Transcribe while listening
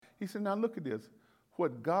He said, now look at this.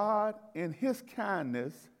 What God in his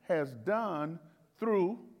kindness has done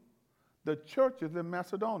through the churches in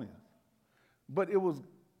Macedonia. But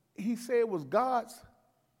he said it was God's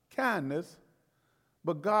kindness,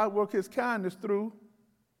 but God worked his kindness through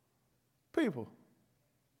people.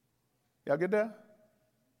 Y'all get that?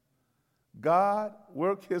 God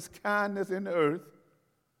worked his kindness in the earth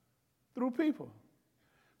through people.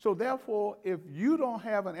 So therefore, if you don't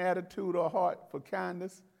have an attitude or heart for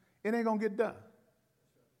kindness, it ain't going to get done.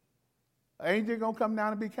 Ain't you going to come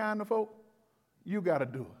down and be kind to folk? You got to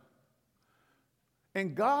do it.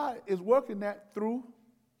 And God is working that through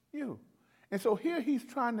you. And so here he's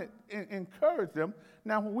trying to encourage them.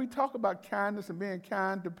 Now, when we talk about kindness and being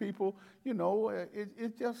kind to people,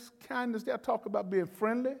 it's just kindness. They'll talk about being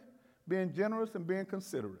friendly, being generous, and being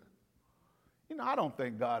considerate. I don't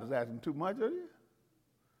think God is asking too much of you.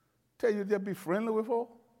 Tell you to just be friendly with folk.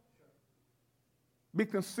 Be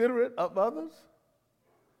considerate of others,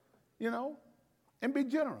 and be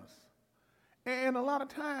generous. And a lot of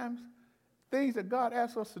times, things that God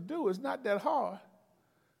asks us to do is not that hard,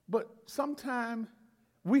 but sometimes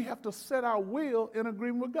we have to set our will in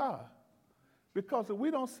agreement with God. Because if we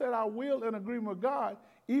don't set our will in agreement with God,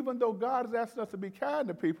 even though God is asking us to be kind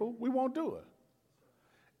to people, we won't do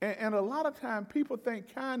it. And a lot of times, people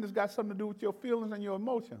think kindness got something to do with your feelings and your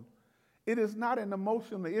emotions. It is not an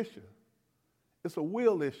emotional issue. It's a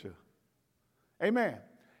will issue. Amen.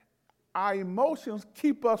 Our emotions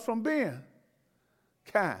keep us from being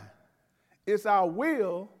kind. It's our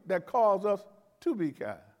will that calls us to be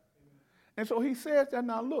kind. And so he says that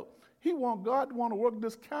now look, God to want to work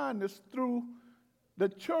this kindness through the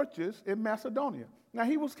churches in Macedonia. Now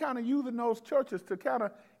he was kind of using those churches to kind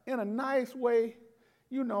of, in a nice way,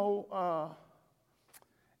 I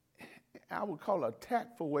would call it a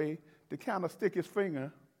tactful way, to kind of stick his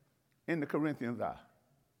finger in the Corinthians' eye.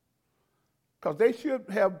 Because they should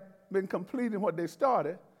have been completing what they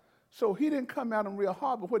started. So he didn't come at them real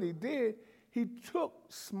hard, but what he did, he took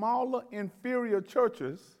smaller, inferior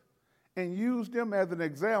churches and used them as an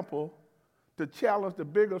example to challenge the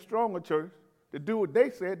bigger, stronger church to do what they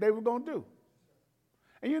said they were going to do.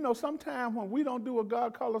 And sometimes when we don't do what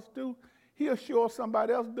God calls us to do, he'll show us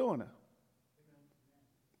somebody else doing it.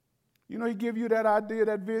 He give you that idea,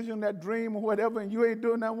 that vision, that dream, or whatever, and you ain't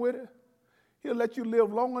doing nothing with it. He'll let you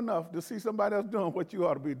live long enough to see somebody else doing what you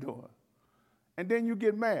ought to be doing. And then you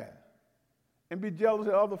get mad and be jealous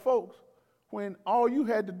of other folks when all you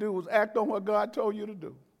had to do was act on what God told you to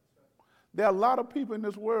do. There are a lot of people in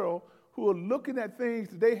this world who are looking at things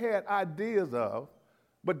that they had ideas of,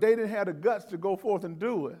 but they didn't have the guts to go forth and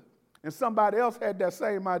do it. And somebody else had that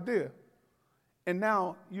same idea. And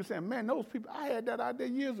now you're saying, man, those people, I had that idea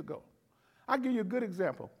years ago. I'll give you a good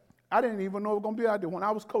example. I didn't even know it was going to be out there when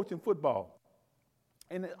I was coaching football.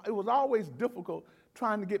 And it was always difficult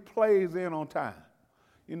trying to get plays in on time.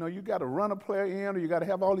 You got to run a player in, or you got to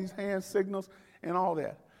have all these hand signals and all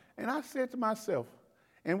that. And I said to myself,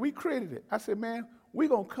 and we created it, I said, man, we're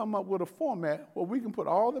going to come up with a format where we can put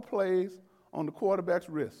all the plays on the quarterback's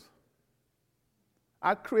wrist.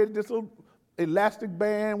 I created this little elastic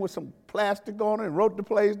band with some plastic on it and wrote the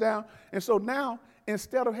plays down. And so now,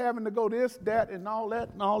 instead of having to go this, that, and all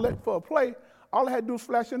that for a play, all I had to do was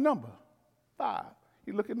flash a number, 5.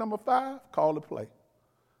 You look at number 5, call the play.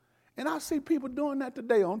 And I see people doing that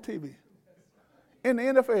today on TV, in the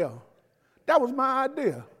NFL. That was my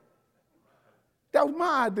idea.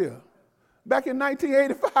 Back in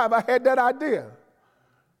 1985, I had that idea.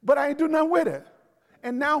 But I ain't do nothing with it.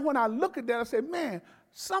 And now when I look at that, I say, man,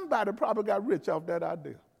 somebody probably got rich off that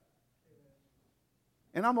idea.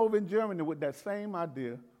 And I'm over in Germany with that same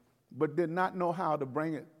idea, but did not know how to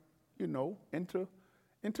bring it, into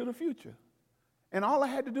the future. And all I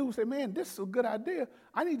had to do was say, man, this is a good idea.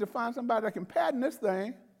 I need to find somebody that can patent this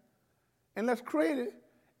thing, and let's create it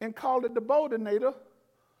and call it the Boldinator,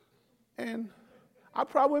 and I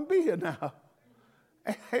probably wouldn't be here now.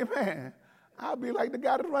 Amen. I'll be like the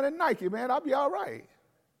guy that's running Nike, man. I'll be all right.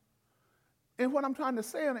 And what I'm trying to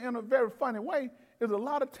say in a very funny way is a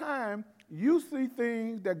lot of time you see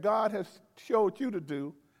things that God has showed you to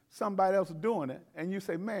do, somebody else is doing it, and you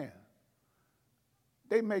say, man,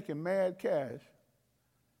 they making mad cash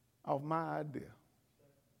off my idea.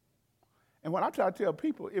 And when I try to tell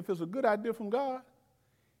people, if it's a good idea from God,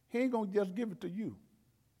 he ain't going to just give it to you.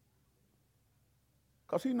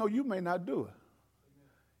 Because he know you may not do it.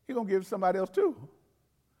 He's going to give it to somebody else too.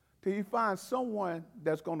 Till he finds someone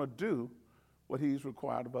that's going to do what he's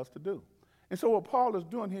required of us to do. And so what Paul is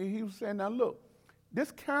doing here, he was saying, now look,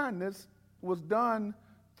 this kindness was done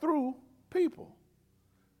through people.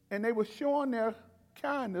 And they were showing their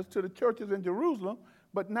kindness to the churches in Jerusalem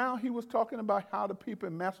But now he was talking about how the people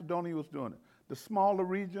in Macedonia was doing it. The smaller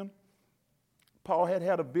region, Paul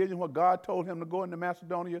had a vision where God told him to go into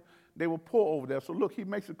Macedonia. They were poor over there. So look, he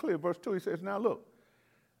makes it clear. Verse 2, he says, now look,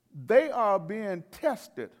 they are being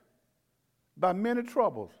tested by many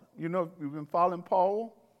troubles. You know, you've been following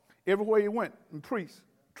Paul. Everywhere he went and preached,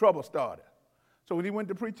 trouble started. So when he went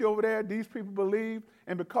to preach over there, these people believed,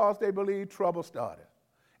 and because they believed, trouble started.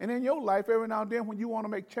 And in your life, every now and then, when you want to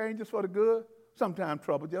make changes for the good, sometimes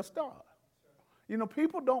trouble just starts. You know,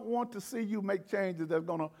 people don't want to see you make changes that's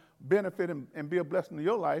going to benefit and be a blessing to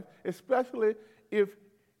your life, especially if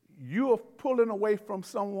you're pulling away from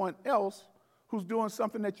someone else who's doing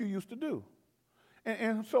something that you used to do.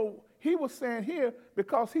 And so he was saying here,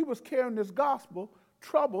 because he was carrying this gospel,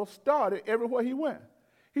 trouble started everywhere he went.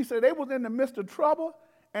 He said they was in the midst of trouble,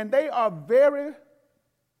 and they are very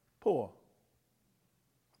poor.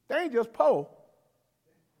 They ain't just poor.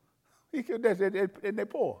 He said they're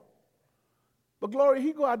poor. But glory,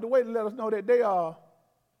 he go out the way to let us know that they are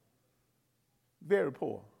very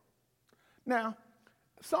poor. Now,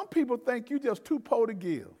 some people think you're just too poor to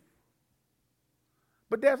give.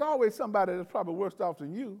 But there's always somebody that's probably worse off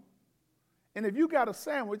than you. And if you got a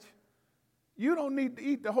sandwich, you don't need to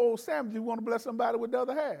eat the whole sandwich. You want to bless somebody with the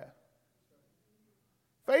other half.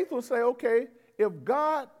 Faith will say, okay, if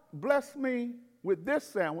God blessed me with this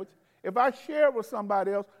sandwich, if I share it with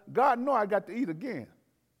somebody else, God knows I got to eat again.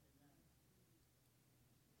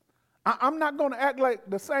 I'm not going to act like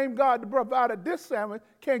the same God that provided this sandwich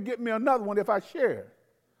can't get me another one if I share it.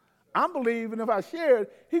 I'm believing if I share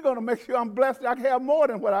it, he's going to make sure I'm blessed. I can have more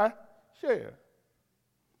than what I share.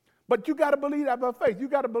 But you got to believe that by faith. You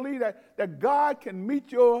got to believe that God can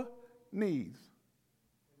meet your needs.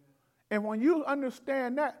 And when you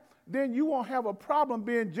understand that, then you won't have a problem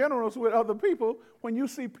being generous with other people when you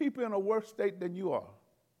see people in a worse state than you are.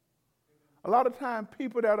 A lot of times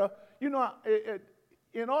people that are, you know,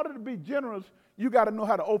 in order to be generous, you got to know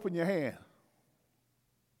how to open your hand.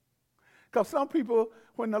 Because some people,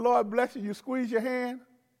 when the Lord bless you, you squeeze your hand,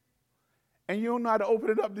 and you don't know how to open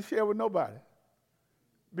it up to share with nobody.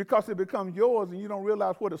 Because it becomes yours, and you don't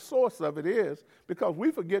realize what the source of it is, because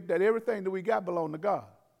we forget that everything that we got belongs to God.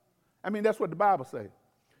 I mean, that's what the Bible says.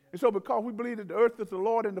 And so because we believe that the earth is the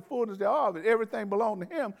Lord and the fullness thereof, and everything belongs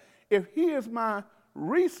to him, if he is my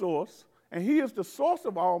resource, and he is the source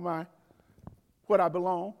of all what I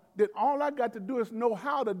belong, then all I got to do is know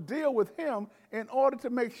how to deal with him in order to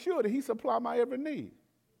make sure that he supply my every need.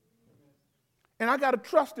 And I got to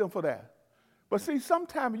trust him for that. But see,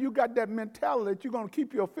 sometimes you got that mentality that you're going to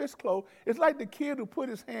keep your fist closed. It's like the kid who put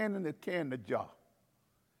his hand in the candy jar.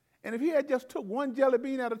 And if he had just took one jelly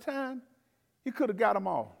bean at a time, he could have got them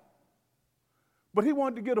all. But he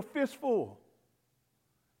wanted to get a fistful,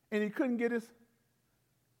 and he couldn't get his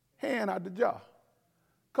hand out the jar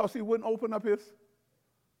because he wouldn't open up his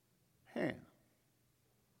hand.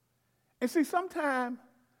 And see, sometimes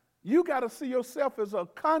you got to see yourself as a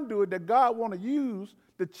conduit that God want to use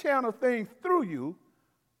to channel things through you,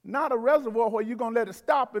 not a reservoir where you're going to let it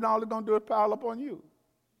stop and all it's going to do is pile up on you.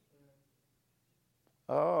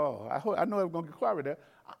 Oh, I know it's going to get quiet there.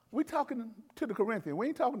 We're talking to the Corinthians. We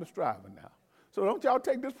ain't talking to Striving now. So don't y'all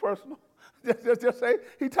take this personal. just say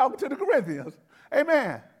he's talking to the Corinthians.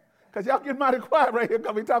 Amen. Because y'all get mighty quiet right here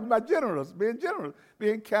because we're talking about generous,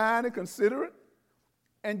 being kind and considerate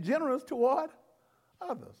and generous toward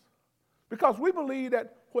others. Because we believe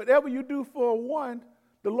that whatever you do for one,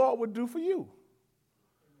 the Lord would do for you.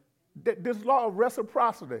 This law of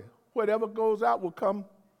reciprocity, whatever goes out will come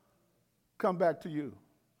back to you.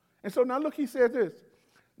 And so now look, he says this.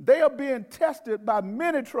 They are being tested by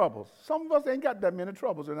many troubles. Some of us ain't got that many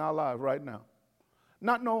troubles in our lives right now.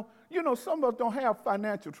 Some of us don't have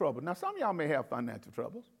financial trouble. Now, some of y'all may have financial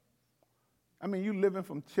troubles. I mean, you living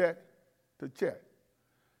from check to check.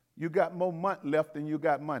 You got more money left than you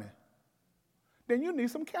got money. Then you need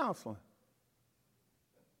some counseling.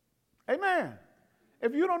 Amen.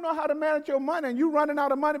 If you don't know how to manage your money and you're running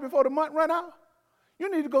out of money before the month run out, you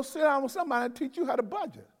need to go sit down with somebody and teach you how to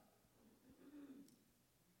budget.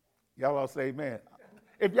 Y'all all say amen.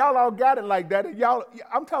 If y'all all got it like that,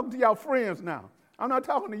 I'm talking to y'all friends now. I'm not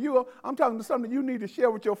talking to you. I'm talking to something you need to share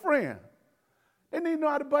with your friend. They need to know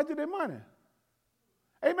how to budget their money.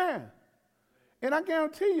 Amen. And I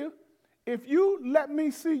guarantee you, if you let me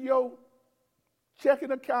see your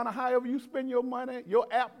checking account or however you spend your money, your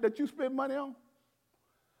app that you spend money on,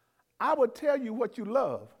 I would tell you what you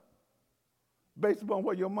love based upon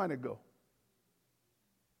where your money go.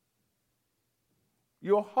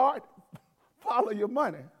 Your heart follow your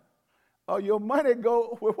money, or your money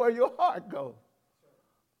go where your heart goes.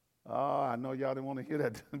 Oh, I know y'all didn't want to hear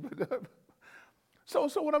that.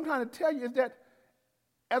 So what I'm trying to tell you is that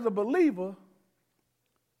as a believer,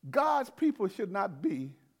 God's people should not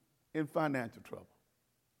be in financial trouble.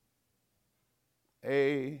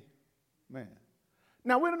 Amen.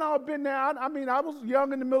 Now, we done all been there. I was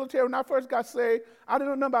young in the military when I first got saved. I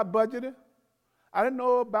didn't know nothing about budgeting. I didn't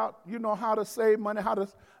know about, how to save money,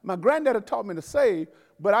 my granddad had taught me to save,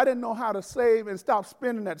 but I didn't know how to save and stop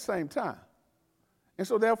spending at the same time. And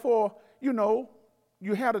so therefore,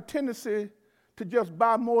 you had a tendency to just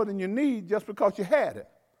buy more than you need just because you had it.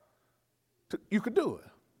 You could do it.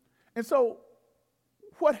 And so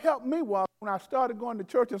what helped me was when I started going to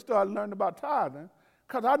church and started learning about tithing,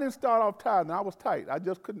 because I didn't start off tithing, I was tight. I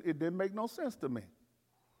just couldn't, it didn't make no sense to me.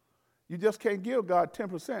 You just can't give God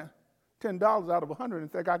 10%, $10 out of 100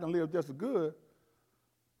 and think I can live just as good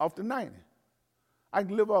off the 90. I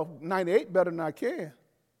can live off 98 better than I can.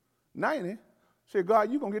 90, say, God,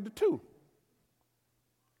 you're going to get the 2.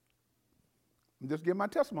 And just give my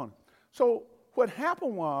testimony. So what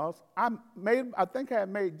happened was I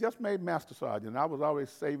had just made Master Sergeant. I was always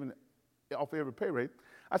saving off every pay rate.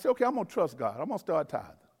 I said, okay, I'm going to trust God. I'm going to start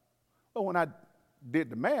tithing. But when I did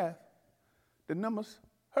the math, the numbers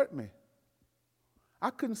hurt me. I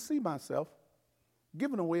couldn't see myself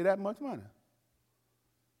giving away that much money.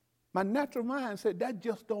 My natural mind said, that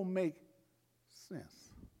just don't make sense,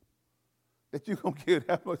 that you're going to give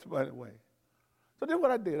that much money away. So that's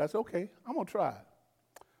what I did. I said, okay, I'm going to try it.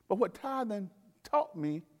 But what tithing taught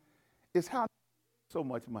me is how to make so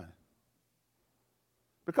much money.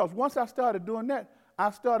 Because once I started doing that,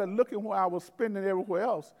 I started looking where I was spending everywhere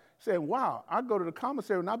else, saying, wow, I go to the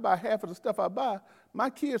commissary and I buy half of the stuff I buy, my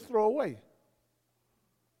kids throw away.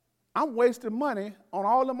 I'm wasting money on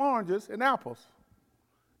all them oranges and apples.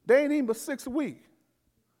 They ain't even but 6 a week.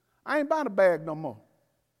 I ain't buying a bag no more.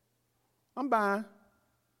 I'm buying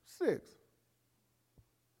 6.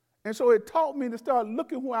 And so it taught me to start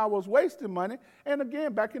looking where I was wasting money. And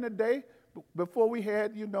again, back in the day, before we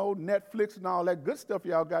had, Netflix and all that good stuff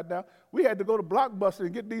y'all got now, we had to go to Blockbuster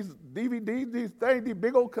and get these DVDs, these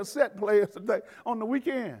big old cassette players on the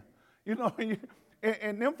weekend.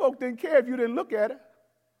 And them folks didn't care if you didn't look at it.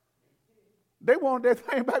 They wanted that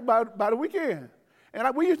thing back by the weekend.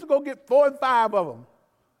 And we used to go get 4 and 5 of them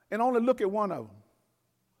and only look at one of them.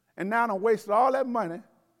 And now I wasted all that money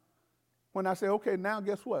when I say, okay, now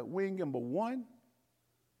guess what? We ain't getting but one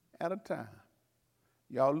at a time.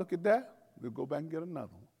 Y'all look at that, we'll go back and get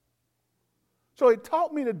another one. So it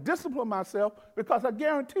taught me to discipline myself, because I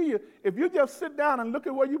guarantee you, if you just sit down and look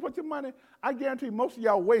at where you put your money, I guarantee you most of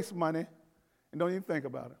y'all waste money and don't even think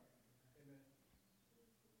about it.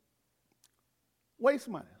 Waste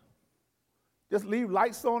money. Just leave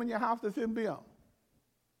lights on in your house that shouldn't be on.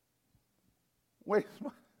 Waste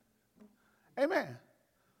money. Amen.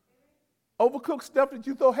 Overcooked stuff that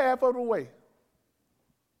you throw half of it away.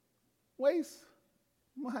 Waste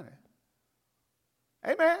money.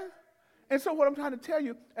 Amen. And so what I'm trying to tell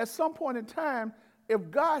you, at some point in time, if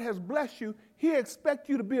God has blessed you, he expects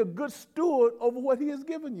you to be a good steward over what he has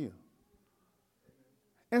given you.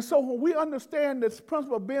 And so when we understand this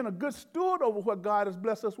principle of being a good steward over what God has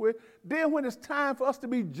blessed us with, then when it's time for us to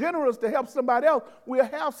be generous to help somebody else, we'll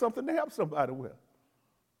have something to help somebody with.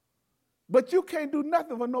 But you can't do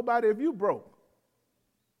nothing for nobody if you broke.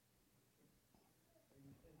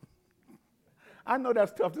 I know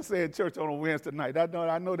that's tough to say in church on a Wednesday night.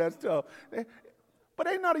 I know that's tough. But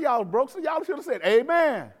ain't none of y'all broke, so y'all should have said,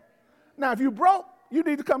 amen. Now, if you broke, you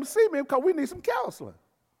need to come see me because we need some counseling.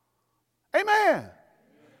 Amen.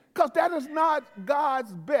 Because that is not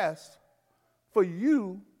God's best for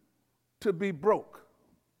you to be broke.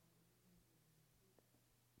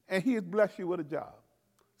 And he has blessed you with a job.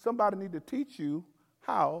 Somebody need to teach you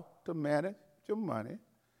how to manage your money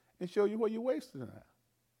and show you where you're wasting it at.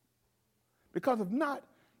 Because if not,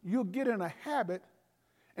 you'll get in a habit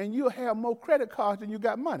and you'll have more credit cards than you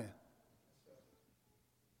got money.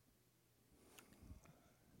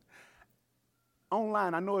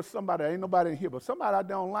 Online, I know it's somebody, ain't nobody in here, but somebody out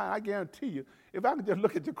there online, I guarantee you, if I could just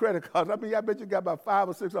look at your credit cards, I bet you got about 5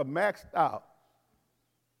 or 6 of them maxed out,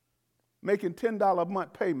 making $10 a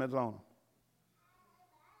month payments on them,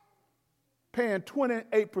 paying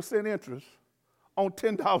 28% interest on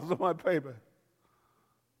 $10 a month payment.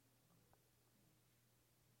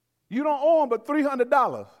 You don't owe them but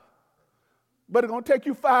 $300, but it's going to take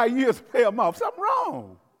you 5 years to pay them off. Something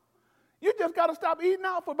wrong. You just got to stop eating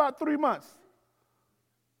out for about 3 months.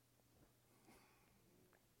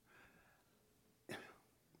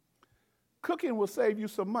 Cooking will save you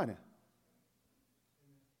some money.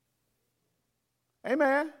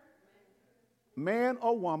 Amen. Man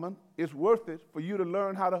or woman, it's worth it for you to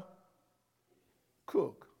learn how to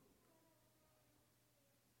cook.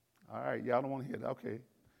 All right, y'all don't want to hear that. Okay.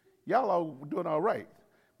 Y'all are doing all right.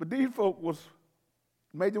 But these folk was,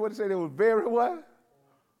 Major, what did they say? They were very what?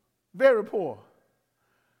 Very poor.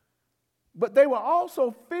 But they were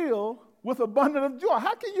also filled with abundance of joy.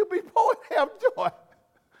 How can you be poor and have joy?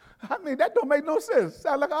 I mean, that don't make no sense.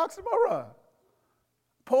 Sound like an oxymoron.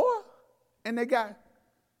 Poor, and they got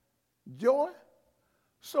joy.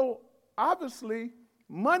 So obviously,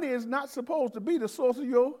 money is not supposed to be the source of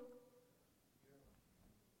your.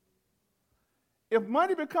 If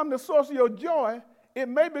money becomes the source of your joy, it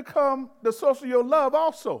may become the source of your love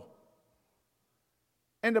also.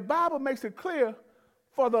 And the Bible makes it clear,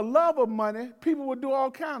 for the love of money, people will do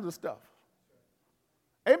all kinds of stuff.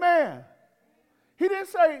 Amen. He didn't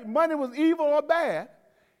say money was evil or bad,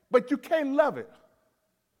 but you can't love it.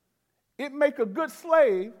 It make a good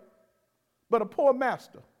slave, but a poor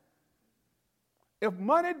master. If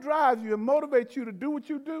money drives you and motivates you to do what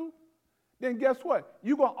you do, then guess what?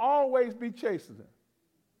 You're going to always be chasing it.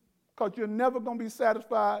 Because you're never going to be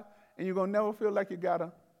satisfied, and you're going to never feel like you got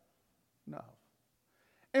enough.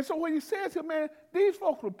 And so what he says here, man, these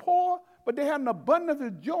folks were poor, but they had an abundance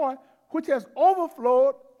of joy, which has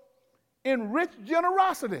overflowed in rich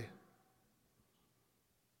generosity.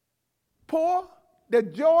 Poor, their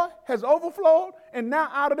joy has overflowed, and now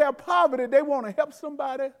out of their poverty, they want to help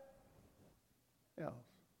somebody else.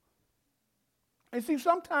 And see,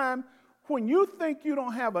 sometimes when you think you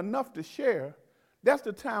don't have enough to share, that's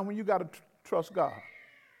the time when you got to trust God.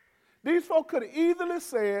 These folks could have easily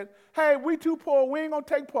said, hey, we too poor, we ain't going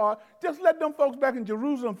to take part. Just let them folks back in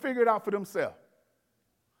Jerusalem figure it out for themselves.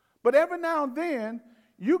 But every now and then,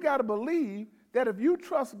 you got to believe that if you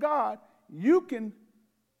trust God, you can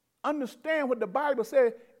understand what the Bible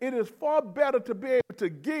says. It is far better to be able to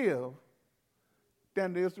give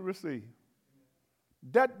than it is to receive.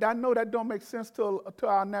 That I know that don't make sense to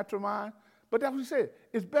our natural mind, but that's what he said.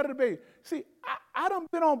 It's better to be. See, I done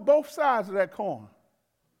been on both sides of that coin.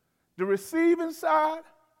 The receiving side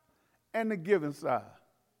and the giving side.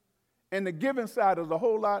 And the giving side is a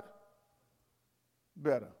whole lot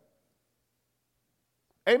better.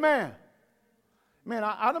 Amen. Man,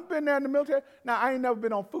 I done been there in the military. Now, I ain't never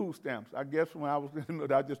been on food stamps. I guess when I was in the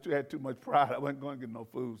military, I just had too much pride. I wasn't going to get no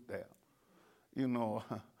food stamps. You know,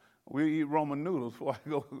 we eat Roman noodles before I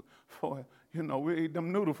go, we eat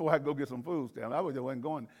them noodles before I go get some food stamps. I just wasn't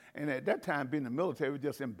going. And at that time, being in the military was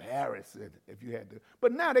just embarrassing if you had to.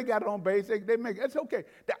 But now they got it on base. They make it. It's okay.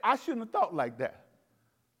 I shouldn't have thought like that.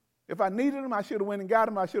 If I needed them, I should have went and got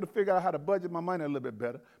them. I should have figured out how to budget my money a little bit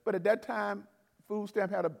better. But at that time, food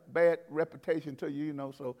stamp had a bad reputation to you,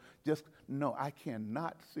 so just, no, I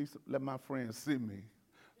cannot let my friends see me.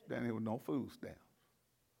 Then there was no food stamps.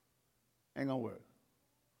 Ain't gonna work.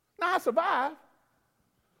 Now I survived,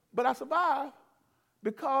 but I survived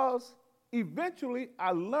because eventually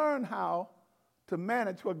I learned how to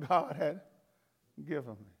manage what God had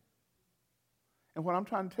given me. And what I'm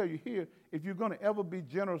trying to tell you here, if you're going to ever be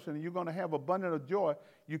generous and you're going to have abundance of joy,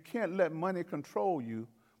 you can't let money control you,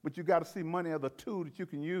 but you got to see money as a tool that you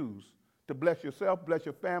can use to bless yourself, bless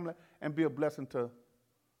your family, and be a blessing to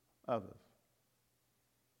others.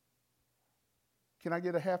 Can I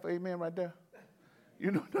get a half amen right there? We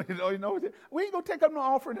ain't going to take up no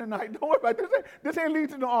offering tonight. Don't worry about this. This ain't leading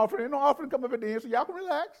to no offering. Ain't no offering come up at the end, so y'all can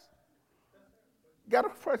relax. Got a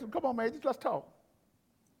person. Come on, man. Just let's talk.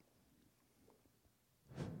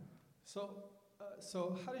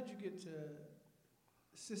 So how did you get to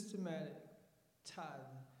systematic tithing?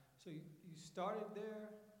 So you started there,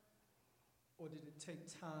 or did it take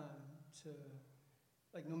time to,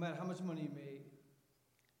 no matter how much money you made,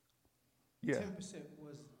 10%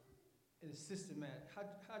 was systematic. How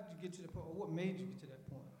did you get to the point, or what made you get to that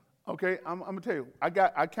point? Okay, I'm going to tell you.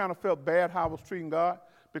 I kind of felt bad how I was treating God,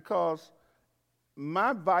 because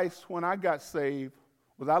my vice when I got saved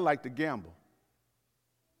was I liked to gamble.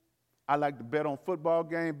 I liked to bet on football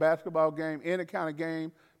game, basketball game, any kind of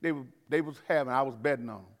game they was having. I was betting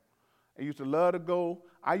on them. I used to love to go.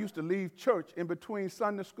 I used to leave church in between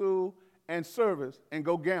Sunday school and service and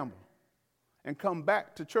go gamble and come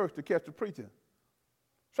back to church to catch the preaching.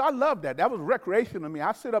 So I loved that. That was recreation to me.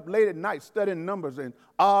 I sit up late at night studying numbers and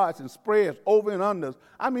odds and spreads, over and unders.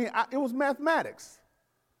 It was mathematics,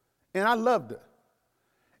 and I loved it.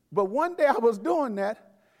 But one day I was doing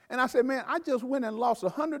that, and I said, man, I just went and lost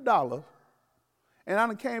 $100, and I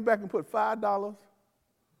done came back and put $5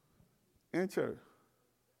 in church.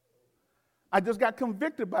 I just got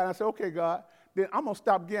convicted by it. I said, okay, God, then I'm going to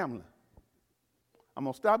stop gambling. I'm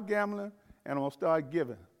going to stop gambling, and I'm going to start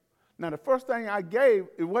giving. Now, the first thing I gave,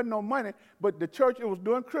 it wasn't no money, but the church, it was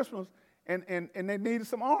during Christmas, and they needed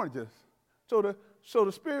some oranges. So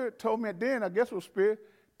the Spirit told me then, I guess it was Spirit,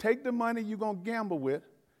 take the money you're going to gamble with,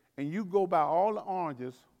 and you go buy all the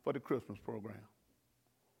oranges for the Christmas program.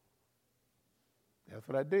 That's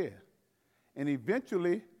what I did. And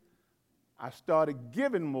eventually, I started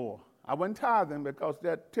giving more. I wasn't tithing because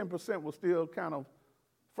that 10% was still kind of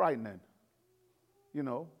frightening, you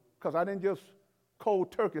know, because I didn't just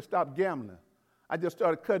cold turkey stop gambling. I just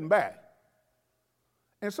started cutting back.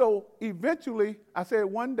 And so eventually, I said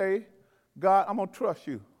one day, God, I'm going to trust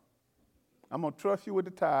you. I'm going to trust you with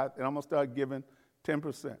the tithe, and I'm going to start giving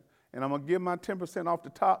 10%. And I'm going to give my 10% off the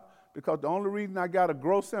top because the only reason I got a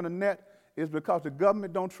gross and a net is because the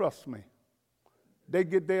government don't trust me. They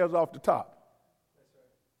get theirs off the top.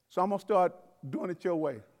 So I'm going to start doing it your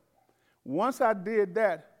way. Once I did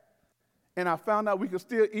that, and I found out we could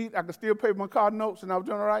still eat, I could still pay my car notes, and I was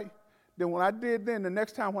doing all right, then when I did then, the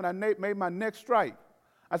next time when I made my next stripe,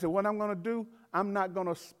 I said, what I'm going to do, I'm not going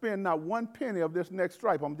to spend not one penny of this next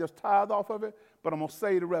stripe. I'm just tithe off of it, but I'm going to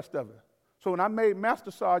save the rest of it. So when I made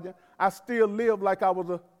Master Sergeant, I still lived like I was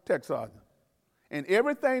a tech sergeant. And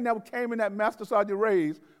everything that came in that Master Sergeant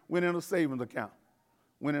raise went in a savings account.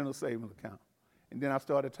 And then I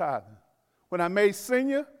started tithing. When I made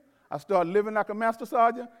senior, I started living like a Master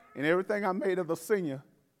Sergeant, and everything I made as a senior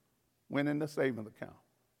went in the savings account.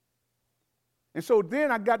 And so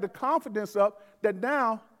then I got the confidence up that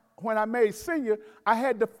now, when I made senior, I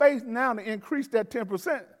had the faith now to increase that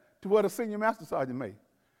 10% to what a senior Master Sergeant made.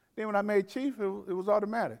 Then when I made chief, it was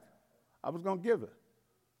automatic. I was going to give it.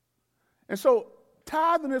 And so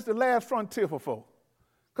tithing is the last frontier for folk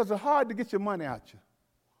because it's hard to get your money out you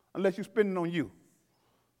unless you spend it on you.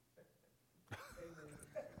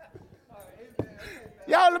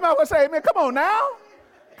 Y'all might well say, man, come on now.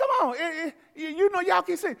 Come on. You know, y'all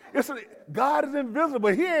keep saying, God is invisible.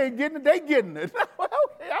 He ain't getting it, they getting it.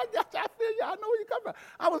 Okay, I feel you. I know where you're coming from.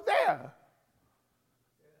 I was there.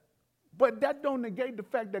 But that don't negate the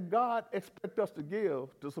fact that God expects us to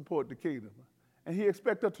give to support the kingdom. And he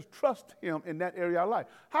expects us to trust him in that area of life.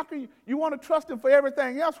 How can you want to trust him for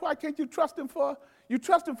everything else? Why can't you trust him for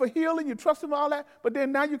healing, you trust him for all that, but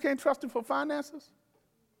then now you can't trust him for finances?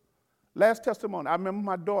 Last testimony, I remember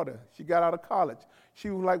my daughter, she got out of college. She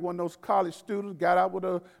was like one of those college students, got out with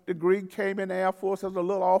a degree, came in the Air Force as a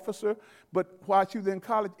little officer, but while she was in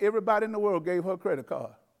college, everybody in the world gave her a credit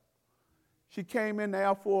card. She came in the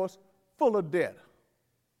Air Force full of debt.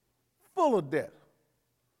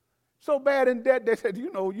 So bad in debt, they said,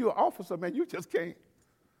 you know, you're an officer, man, you can't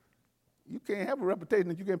have a reputation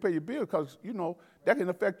that you can't pay your bill because, you know, that can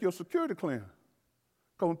affect your security clearance.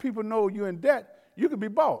 Because when people know you're in debt, you can be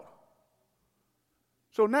bought.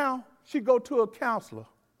 So now she go to a counselor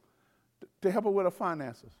to help her with her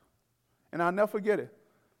finances. And I'll never forget it.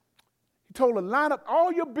 He told her, line up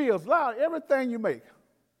all your bills, line up everything you make.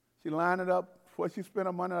 She lined it up before she spent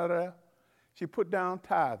her money out of there. She put down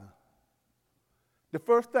tithing. The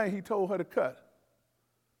first thing he told her to cut,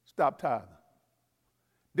 stop tithing.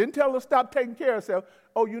 Didn't tell her to stop taking care of herself.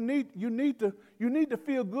 Oh, you need to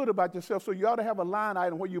feel good about yourself, so you ought to have a line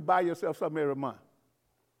item where you buy yourself something every month.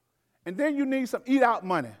 And then you need some eat-out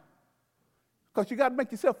money because you got to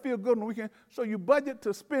make yourself feel good on the weekend, so you budget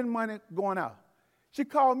to spend money going out. She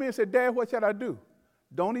called me and said, Dad, what should I do?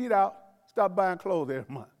 Don't eat out. Stop buying clothes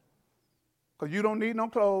every month because you don't need no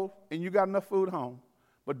clothes and you got enough food at home,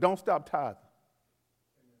 but don't stop tithing.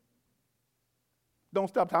 Don't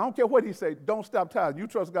stop tithing. I don't care what he say. Don't stop tithing. You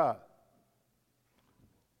trust God.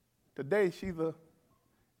 Today, she's a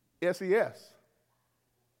SES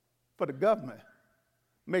for the government,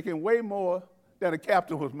 making way more than a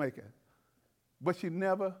captain was making. But she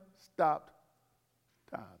never stopped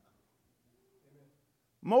tithing.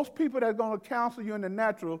 Most people that are going to counsel you in the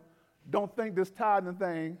natural don't think this tithing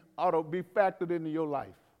thing ought to be factored into your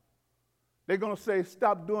life. They're going to say,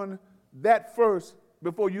 stop doing that first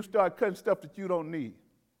before you start cutting stuff that you don't need.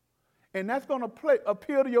 And that's going to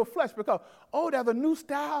appeal to your flesh because, oh, there's a new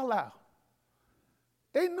style out.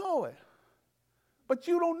 They know it. But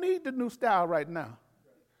you don't need the new style right now.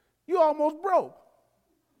 You're almost broke.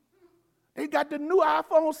 They got the new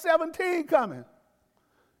iPhone 17 coming.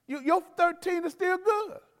 Your 13 is still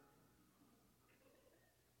good.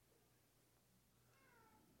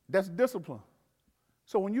 That's discipline.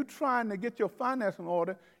 So when you're trying to get your finance in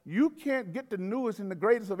order, you can't get the newest and the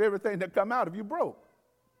greatest of everything that come out if you're broke.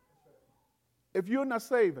 If you're not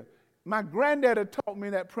saving. My granddaddy taught me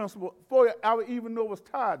that principle before I would even know it was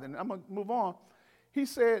tithing. I'm going to move on. He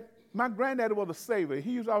said, my granddaddy was a saver.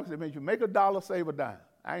 He used to always say, man, you make $1, save a dime.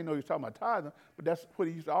 I didn't know he was talking about tithing, but that's what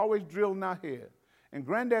he used to always drill in our head. And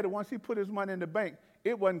granddaddy, once he put his money in the bank,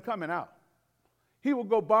 it wasn't coming out. He would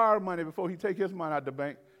go borrow money before he take his money out of the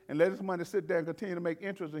bank and let his money sit there and continue to make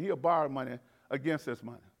interest, and he'll borrow money against his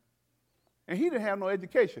money. And he didn't have no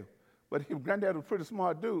education. But his granddad was a pretty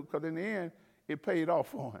smart dude because in the end, it paid off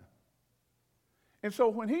for him. And so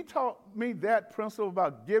when he taught me that principle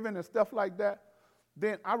about giving and stuff like that,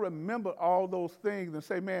 then I remember all those things and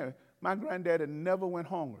say, man, my granddaddy never went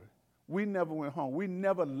hungry. We never went hungry. We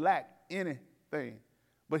never lacked anything.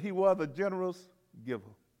 But he was a generous giver.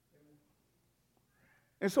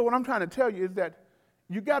 And so what I'm trying to tell you is that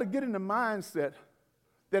you got to get in the mindset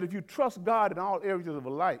that if you trust God in all areas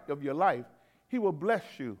of your life, he will bless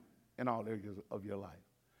you in all areas of your life.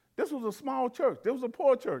 This was a small church. This was a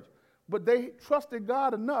poor church. But they trusted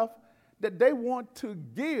God enough that they want to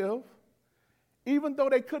give even though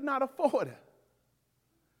they could not afford it.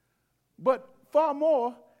 But far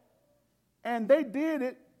more, and they did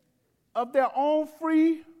it of their own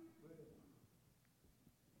free.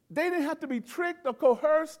 They didn't have to be tricked or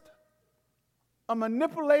coerced or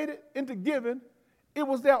manipulated into giving. It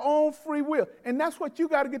was their own free will. And that's what you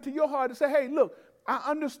got to get to your heart and say, hey, look, I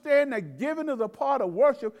understand that giving is a part of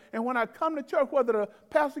worship. And when I come to church, whether the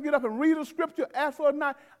pastor get up and read a scripture, ask for it or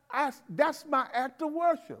not, that's my act of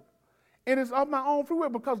worship. And it's of my own free will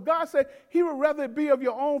because God said he would rather it be of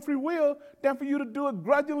your own free will than for you to do it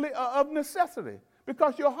grudgingly or of necessity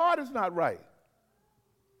because your heart is not right.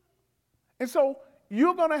 And so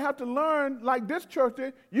you're going to have to learn, like this church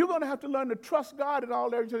did, you're going to have to learn to trust God in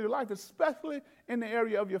all areas of your life, especially in the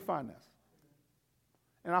area of your finance.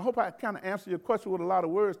 And I hope I kind of answered your question with a lot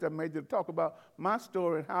of words that made you talk about my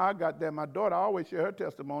story and how I got there. My daughter, I always share her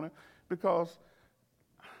testimony because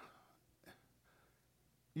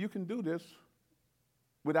you can do this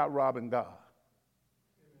without robbing God.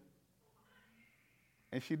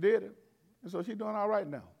 And she did it. And so she's doing all right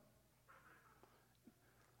now.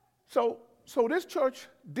 So this church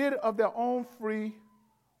did it of their own free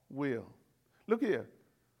will. Look here.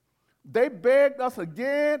 They begged us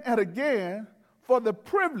again and again for the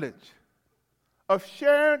privilege of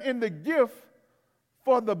sharing in the gift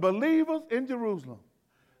for the believers in Jerusalem.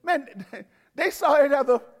 Man, they saw it as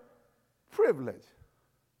a privilege.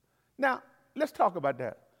 Now, let's talk about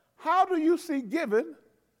that. How do you see giving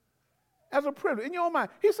as a privilege? In your own mind,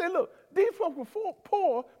 he said, look, these folks were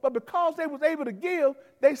poor, but because they was able to give,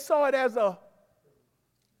 they saw it as a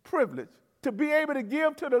privilege to be able to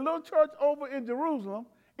give to the little church over in Jerusalem,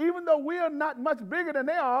 even though we are not much bigger than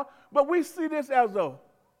they are, but we see this as a.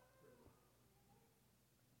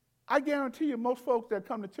 I guarantee you most folks that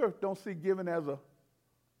come to church don't see giving as a.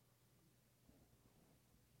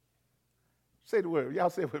 Say the word. Y'all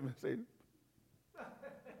say it with me. Say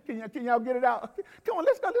it. Can y'all get it out? Come on,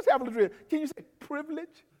 let's have a little drill. Can you say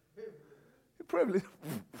privilege? Privilege.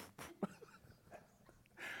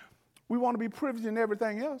 We want to be privileged in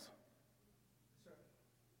everything else.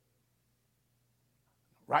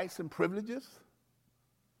 Rights and privileges.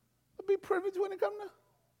 Be privileged when it comes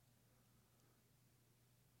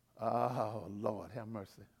to. Oh, Lord, have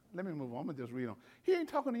mercy. Let me move on. I'm going to just read on. He ain't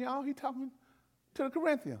talking to y'all. He's talking to the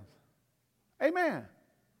Corinthians. Amen.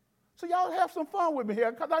 So y'all have some fun with me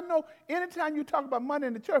here, because I know anytime you talk about money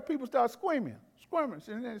in the church, people start squirming,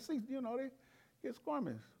 and then see, they get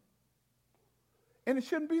squirming. And it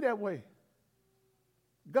shouldn't be that way.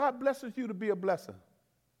 God blesses you to be a blessing.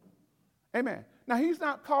 Amen. Now, he's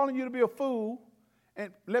not calling you to be a fool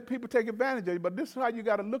and let people take advantage of you, but this is how you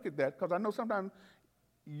got to look at that, because I know sometimes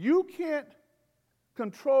you can't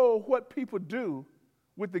control what people do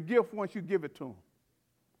with the gift once you give it to them.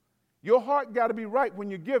 Your heart got to be right when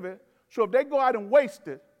you give it, so if they go out and waste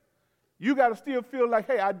it, you got to still feel like,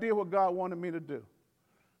 hey, I did what God wanted me to do.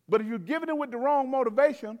 But if you're giving it with the wrong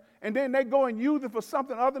motivation, and then they go and use it for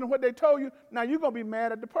something other than what they told you, now you're going to be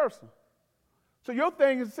mad at the person. So your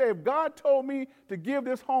thing is to say, if God told me to give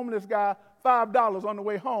this homeless guy $5 on the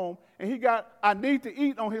way home, and he got, I need to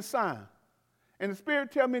eat on his sign, and the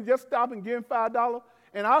Spirit tell me just stop and give him $5,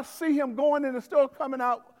 and I see him going in the store coming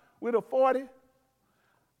out with a 40,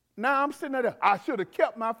 now I'm sitting there, I should have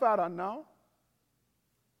kept my $5. No.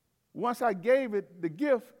 Once I gave it the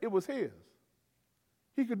gift, it was his.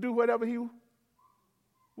 He could do whatever he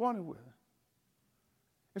wanted with it.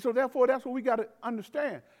 And so therefore, that's what we got to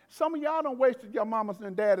understand. Some of y'all don't waste your mama's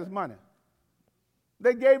and daddy's money.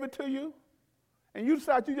 They gave it to you, and you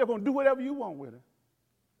decide you're just going to do whatever you want with it.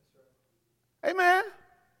 That's right. Amen?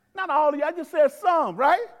 Not all of you. I just said some,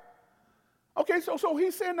 right? Okay, so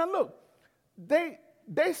he's saying, now look,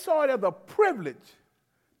 they saw it as a privilege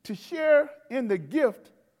to share in the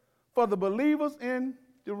gift for the believers in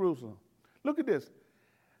Jerusalem. Look at this.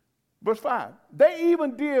 Verse 5. They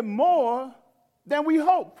even did more than we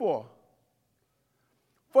hoped for.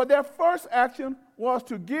 For their first action was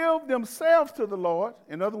to give themselves to the Lord.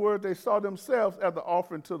 In other words, they saw themselves as the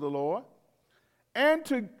offering to the Lord. And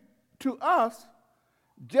to us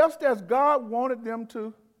just as God wanted them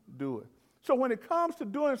to do it. So when it comes to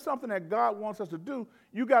doing something that God wants us to do,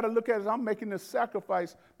 you got to look at it as I'm making this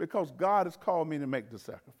sacrifice because God has called me to make the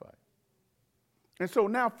sacrifice. And so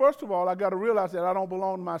now, first of all, I got to realize that I don't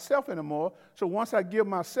belong to myself anymore. So once I give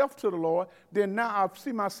myself to the Lord, then now I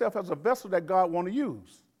see myself as a vessel that God want to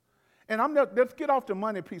use. And let's get off the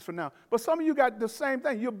money piece for now. But some of you got the same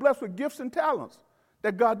thing. You're blessed with gifts and talents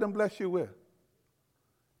that God done bless you with.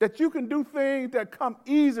 That you can do things that come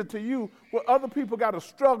easy to you where other people got to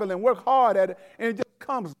struggle and work hard at it, and it just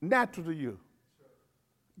comes natural to you.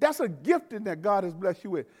 That's a gifting that God has blessed you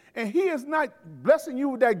with. And he is not blessing you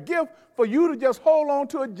with that gift for you to just hold on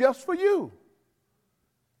to it just for you.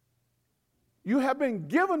 You have been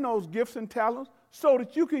given those gifts and talents so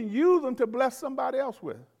that you can use them to bless somebody else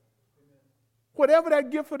with. Whatever that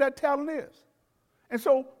gift or that talent is. And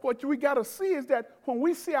so what we got to see is that when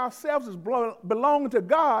we see ourselves as belonging to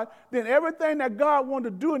God, then everything that God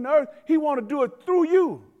wanted to do in the earth, he wanted to do it through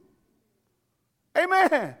you.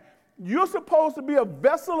 Amen. You're supposed to be a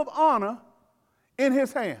vessel of honor in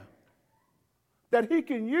his hand that he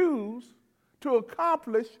can use to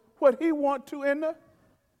accomplish what he wants to in the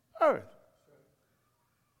earth.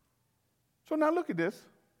 So now look at this.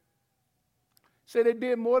 Say they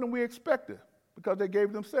did more than we expected because they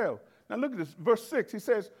gave themselves. Now look at this, verse 6, he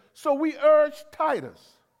says, so we urge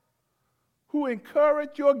Titus, who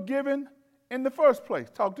encouraged your giving in the first place.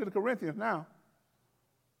 Talk to the Corinthians now.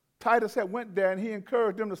 Titus had went there and he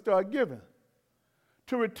encouraged them to start giving.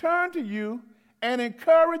 To return to you and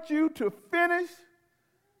encourage you to finish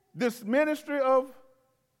this ministry of,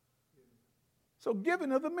 so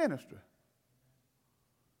giving of the ministry.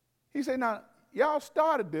 He said, now, y'all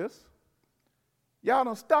started this. Y'all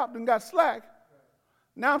done stopped and got slack.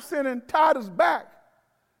 Now I'm sending Titus back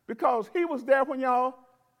because he was there when y'all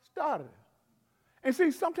started it. And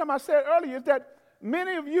see, sometimes I said earlier is that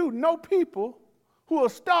many of you know people who are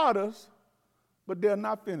starters, but they're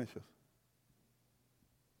not finishers.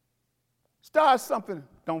 Start something,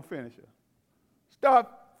 don't finish it. Start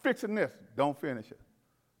fixing this, don't finish it.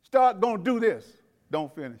 Start going to do this,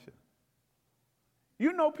 don't finish it.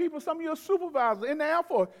 You know people, some of your supervisors in the Air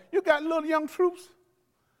Force, you got little young troops,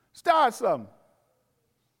 start something.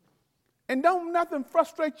 And don't nothing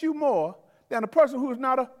frustrate you more than a person who is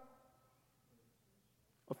not a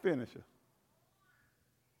finisher.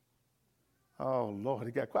 Oh, Lord,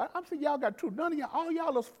 it got quiet. I'm saying y'all got truth. None of y'all, all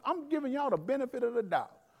y'all, I'm giving y'all the benefit of the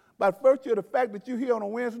doubt. By virtue of the fact that you're here on a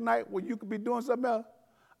Wednesday night where you could be doing something else,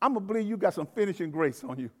 I'm going to believe you got some finishing grace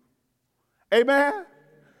on you. Amen?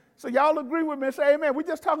 So y'all agree with me and say, amen. We're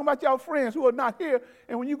just talking about y'all friends who are not here.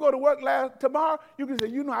 And when you go to work tomorrow, you can say,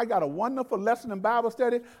 you know, I got a wonderful lesson in Bible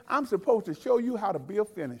study. I'm supposed to show you how to be a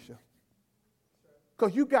finisher.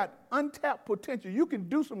 Because you got untapped potential. You can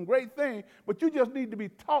do some great things, but you just need to be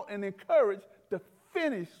taught and encouraged to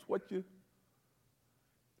finish what you.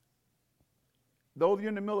 Those of you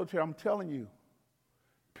in the military, I'm telling you,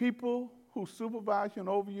 people who supervise you and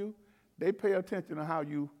over you, they pay attention to how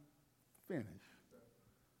you finish,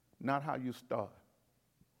 not how you start.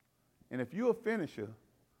 And if you're a finisher,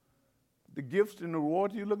 the gifts and the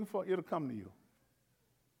rewards you're looking for, it'll come to you.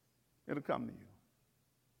 It'll come to you.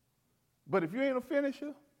 But if you ain't a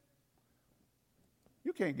finisher,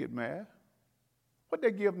 you can't get mad. What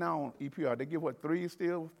they give now on EPR, they give what, 3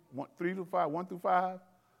 still? 3 through 5, 1 through 5?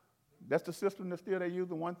 That's the system that still they use,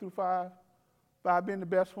 the 1 through 5? 5 being the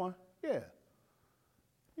best one? Yeah.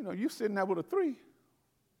 You know, you sitting there with a 3.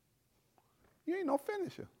 You ain't no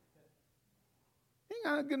finisher. You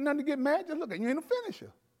ain't got nothing to get mad. Just look at you, ain't a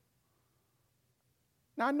finisher.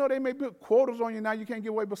 Now, I know they may put quotas on you now. You can't get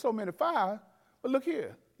away with so many 5. But look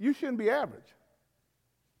here. You shouldn't be average.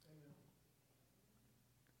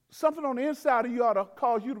 Something on the inside of you ought to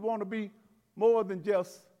cause you to want to be more than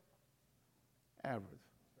just average.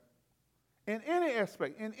 In any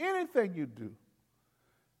aspect, in anything you do.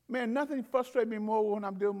 Man, nothing frustrates me more when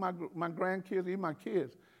I'm dealing with my grandkids, even my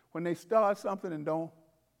kids, when they start something and don't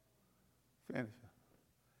finish it.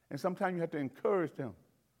 And sometimes you have to encourage them.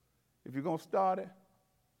 If you're going to start it,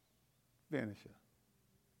 finish it.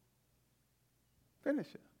 Finish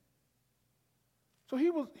it. So he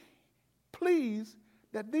was pleased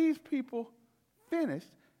that these people finished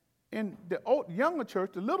in the younger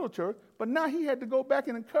church, the little church, but now he had to go back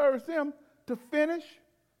and encourage them to finish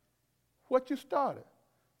what you started.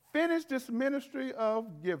 Finish this ministry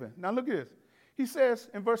of giving. Now look at this. He says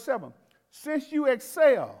in verse 7, since you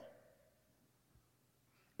excel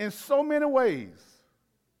in so many ways.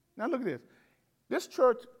 Now look at this. This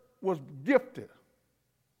church was gifted.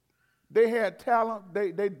 They had talent,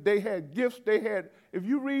 they had gifts, they had, if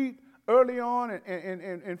you read early on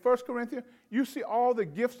in 1 Corinthians, you see all the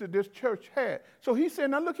gifts that this church had. So he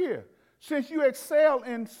said, now look here. Since you excel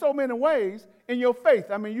in so many ways in your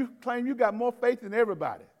faith, I mean, you claim you got more faith than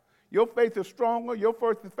everybody. Your faith is stronger. Your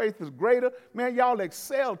faith is greater. Man, y'all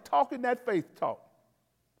excel talking that faith talk.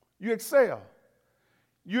 You excel.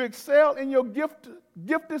 You excel in your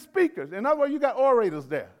gifted speakers. In other words, you got orators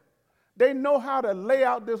there. They know how to lay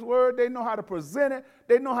out this word. They know how to present it.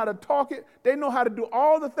 They know how to talk it. They know how to do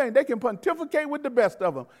all the things. They can pontificate with the best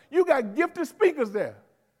of them. You got gifted speakers there.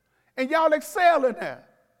 And y'all excel in that.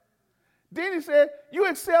 Then he said, you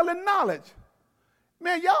excel in knowledge.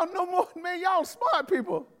 Man, y'all know more. Man, y'all smart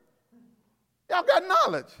people. Y'all got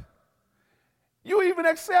knowledge. You even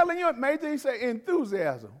excel in your major. He said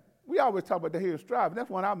enthusiasm. We always talk about the here striving. That's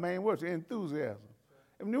one of our main words, enthusiasm.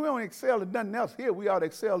 If we don't excel in nothing else here, we ought to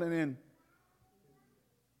excel in.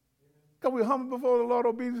 Because we're humble before the Lord,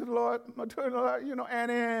 obedience to the Lord, mature in the Lord,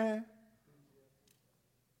 and in.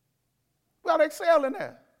 We ought to excel in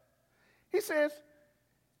that. He says,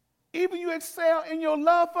 even you excel in your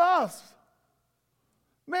love for us.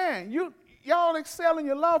 Man, y'all excel in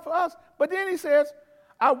your love for us. But then he says,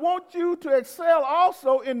 I want you to excel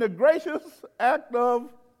also in the gracious act of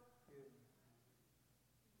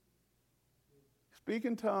speak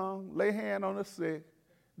in tongue, lay hand on the sick,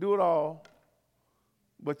 do it all,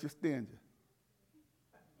 but you're stingy.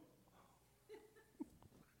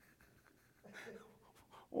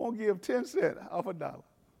 Won't give 10 cents off a dollar.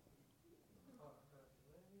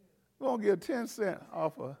 Won't give 10 cents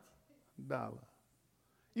off a dollar.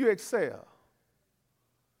 You excel.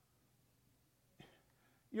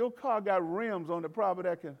 Your car got rims on it probably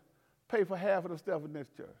that can pay for half of the stuff in this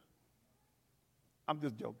church. I'm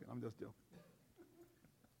just joking.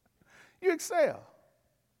 You excel.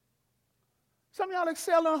 Some of y'all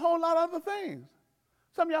excel in a whole lot of other things.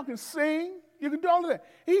 Some of y'all can sing. You can do all of that.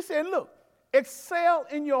 He said, look, excel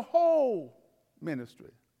in your whole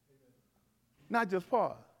ministry, not just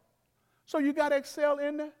part. So you got to excel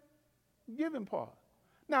in the giving part.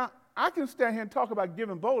 Now, I can stand here and talk about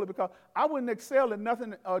giving boldly because I wouldn't excel in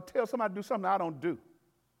nothing or tell somebody to do something I don't do.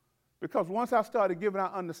 Because once I started giving, I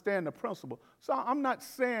understand the principle. So I'm not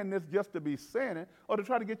saying this just to be saying it or to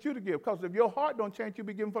try to get you to give. Because if your heart don't change, you'll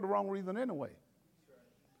be giving for the wrong reason anyway.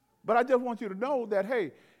 But I just want you to know that,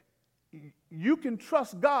 hey, you can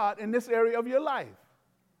trust God in this area of your life.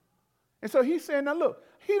 And so he's saying, now look,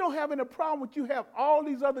 he don't have any problem with you have all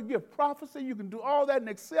these other gifts. Prophecy, you can do all that and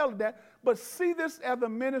excel at that. But see this as a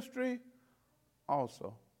ministry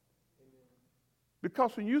also.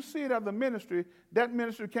 Because when you see it as a ministry, that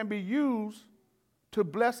ministry can be used to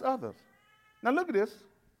bless others. Now look at this.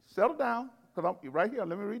 Settle down. Because I'm right here.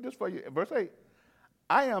 Let me read this for you. Verse 8.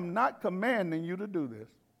 I am not commanding you to do this.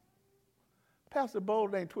 Pastor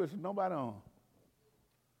Bold ain't twisting nobody on.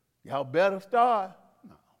 Y'all better start.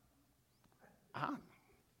 No.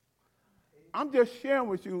 I'm just sharing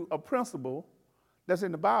with you a principle that's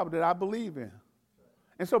in the Bible that I believe in.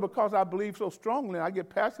 And so because I believe so strongly, I get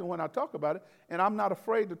passionate when I talk about it, and I'm not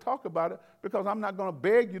afraid to talk about it because I'm not going to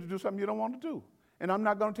beg you to do something you don't want to do. And I'm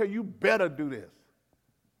not going to tell you better do this.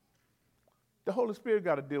 The Holy Spirit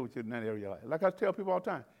got to deal with you in that area. Like I tell people all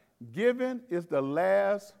the time, giving is the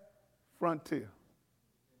last frontier.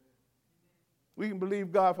 We can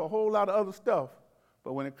believe God for a whole lot of other stuff,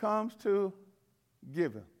 but when it comes to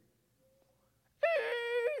giving,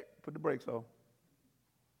 put the brakes on.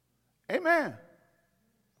 Amen.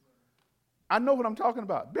 I know what I'm talking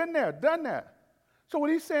about. Been there, done that. So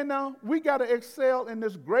what he's saying now, we got to excel in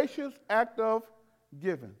this gracious act of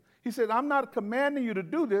giving. He said, I'm not commanding you to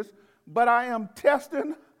do this, but I am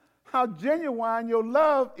testing how genuine your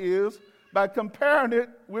love is by comparing it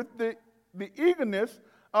with the eagerness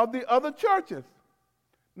of the other churches.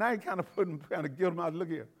 Now he kind of guilt him out. Look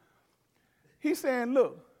here. He's saying,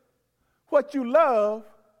 look, what you love,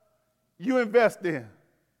 you invest in.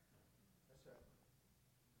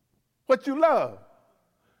 What you love.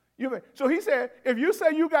 So he said, if you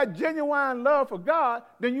say you got genuine love for God,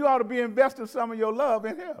 then you ought to be investing some of your love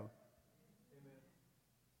in him. Amen.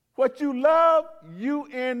 What you love, you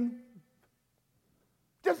in.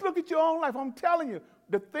 Just look at your own life. I'm telling you,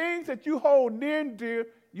 the things that you hold near and dear,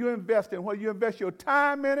 you invest in. Whether you invest your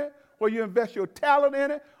time in it, whether you invest your talent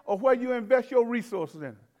in it, or whether you invest your resources in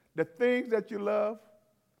it. The things that you love,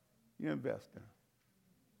 you invest in.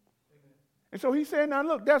 And so he said, now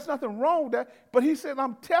look, there's nothing wrong with that. But he said,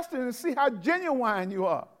 I'm testing to see how genuine you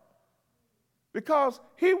are. Because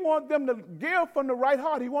he wants them to give from the right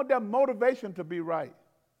heart. He wants their motivation to be right.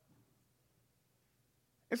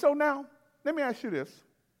 And so now, let me ask you this.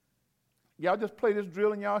 Y'all just play this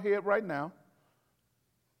drill in y'all head right now.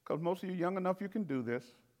 Because most of you young enough, you can do this.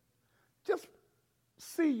 just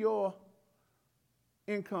see your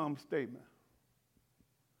income statement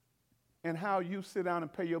and how you sit down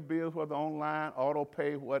and pay your bills, whether online, auto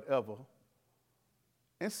pay, whatever,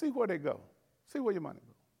 and see where they go. See where your money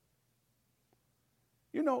goes.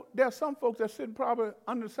 You know, there are some folks that sitting probably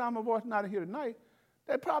under the sound of my voice, not here tonight,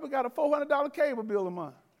 they probably got a $400 cable bill a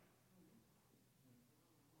month.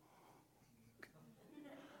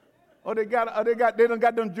 Or they done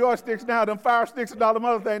got them joysticks now, them fire sticks and all them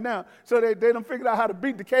other things now. So they done figured out how to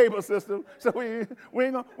beat the cable system. So we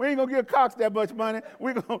ain't gonna give Cox that much money.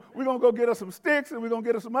 We're gonna go get us some sticks, and we're gonna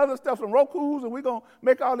get us some other stuff, some Rokus, and we're gonna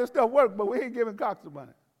make all this stuff work, but we ain't giving Cox the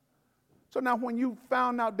money. So now when you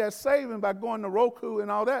found out that saving by going to Roku and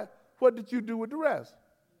all that, what did you do with the rest?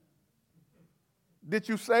 Did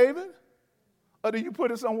you save it? Or did you put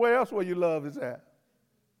it somewhere else where your love is at?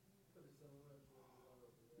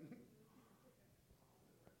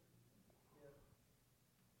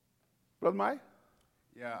 Brother Mike?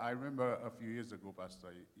 Yeah, I remember a few years ago, Pastor,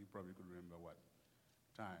 you probably could remember what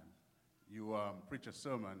time. You preached a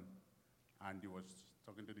sermon, and you was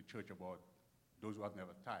talking to the church about those who have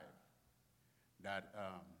never tithed. That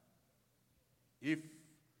if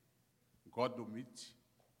God do meet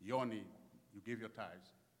your need, you give your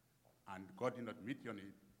tithes, and God did not meet your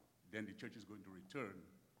need, then the church is going to return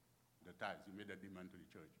the tithes. You made that demand to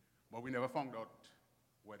the church. But we never found out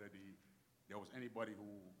whether there was anybody who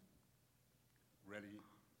really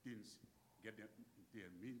didn't get their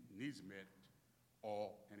needs met or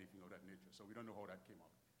anything of that nature. So we don't know how that came out.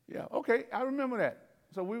 Yeah, okay, I remember that.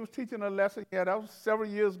 So we was teaching a lesson, that was several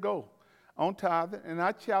years ago, on tithing, and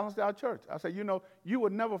I challenged our church. I said, you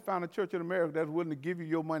would never find a church in America that's willing to give you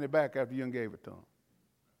your money back after you gave it to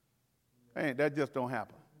them. That just don't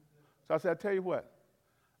happen. So I said, I tell you what,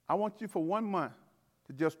 I want you for 1 month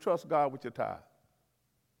to just trust God with your tithe.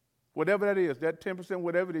 Whatever that is, that 10%,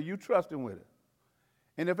 whatever it is, you trust him with it.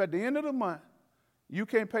 And if at the end of the month you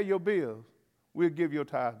can't pay your bills, we'll give your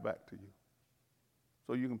tithes back to you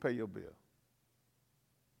so you can pay your bill.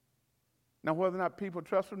 Now, whether or not people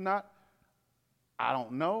trust or not, I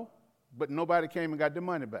don't know, but nobody came and got the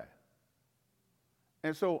money back.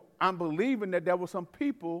 And so I'm believing that there were some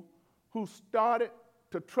people who started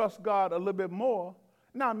to trust God a little bit more.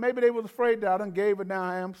 Now, maybe they was afraid that I done gave it, now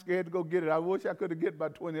I am scared to go get it. I wish I could have get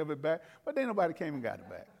about 20 of it back, but then nobody came and got it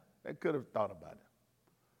back. They could have thought about it.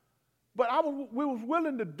 But we was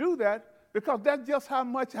willing to do that because that's just how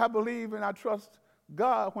much I believe and I trust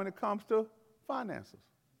God when it comes to finances.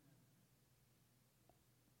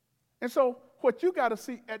 And so what you got to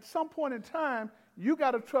see, at some point in time, you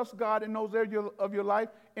got to trust God in those areas of your life,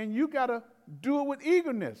 and you got to do it with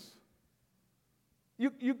eagerness.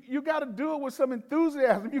 You got to do it with some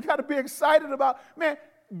enthusiasm. You got to be excited about, when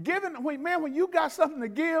you got something to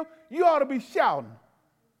give, you ought to be shouting.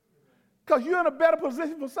 Because you're in a better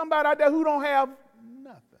position for somebody out there who don't have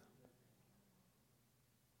nothing.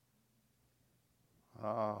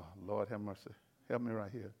 Oh, Lord have mercy. Help me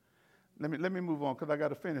right here. Let me move on because I got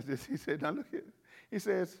to finish this. He said, now look at it. He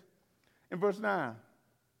says, in verse 9,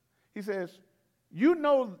 he says, you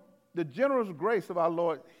know the generous grace of our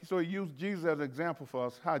Lord. So he used Jesus as an example for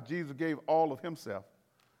us, how Jesus gave all of himself,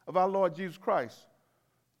 of our Lord Jesus Christ.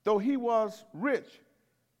 Though he was rich,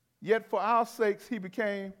 yet for our sakes he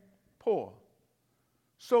became poor,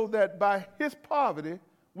 so that by his poverty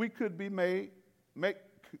we could be make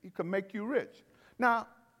you rich. Now,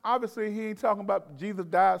 obviously, he ain't talking about Jesus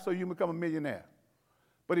died so you become a millionaire.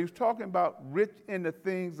 But he was talking about rich in the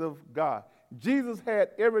things of God. Jesus had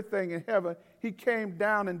everything in heaven. He came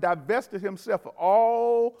down and divested himself of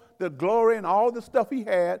all the glory and all the stuff he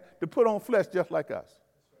had to put on flesh just like us.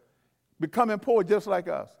 Becoming poor just like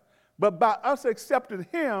us. But by us accepting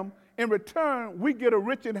him, in return, we get a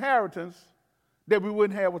rich inheritance that we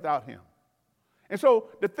wouldn't have without him. And so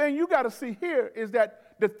the thing you got to see here is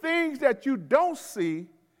that the things that you don't see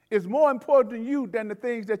is more important to you than the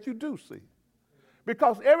things that you do see.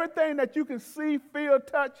 Because everything that you can see, feel,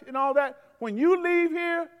 touch, and all that, when you leave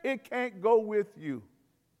here, it can't go with you.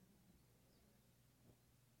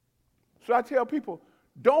 So I tell people,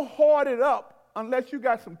 don't hoard it up unless you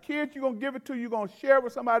got some kids you're going to give it to, you're going to share it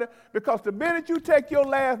with somebody, because the minute you take your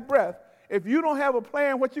last breath, if you don't have a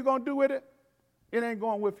plan what you're going to do with it, it ain't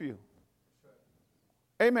going with you.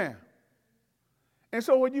 Amen. And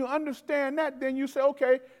so when you understand that, then you say,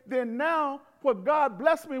 okay, then now what God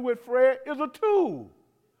blessed me with, Fred, is a tool.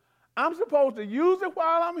 I'm supposed to use it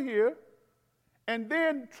while I'm here, and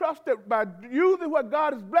then trust that by using what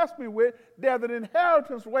God has blessed me with, there's an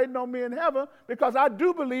inheritance waiting on me in heaven, because I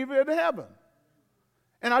do believe in heaven.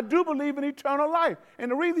 And I do believe in eternal life.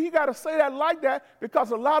 And the reason he got to say that like that,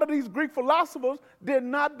 because a lot of these Greek philosophers did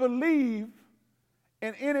not believe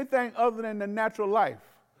in anything other than the natural life.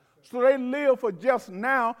 So they live for just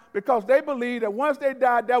now because they believe that once they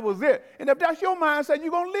died, that was it. And if that's your mindset,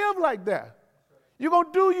 you're going to live like that. You're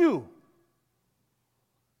going to do you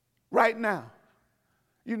right now.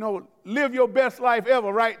 You know, live your best life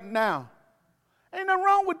ever right now. Ain't nothing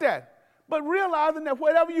wrong with that. But realizing that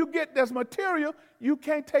whatever you get that's material, you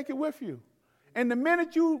can't take it with you. And the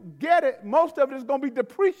minute you get it, most of it is going to be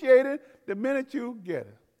depreciated the minute you get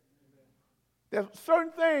it. There's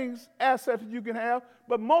certain things, assets that you can have,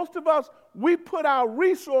 but most of us, we put our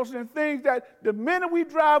resources in things that the minute we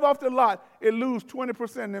drive off the lot, it loses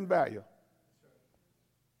 20% in value.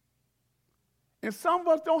 And some of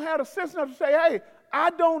us don't have the sense enough to say, hey,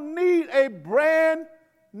 I don't need a brand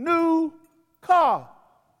new car.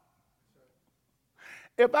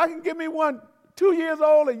 If I can get me one 2 years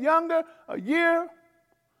old or younger, a year,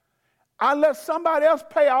 I let somebody else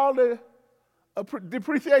pay all the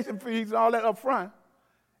depreciation fees and all that up front,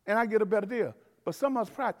 and I get a better deal. But some of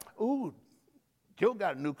us probably, ooh, Joe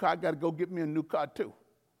got a new car, I got to go get me a new car too.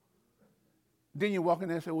 Then you walk in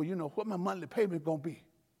there and say, well, you know, what my monthly payment going to be?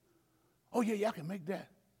 Oh, yeah, I can make that.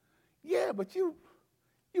 Yeah, but you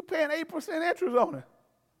paying 8% interest on it.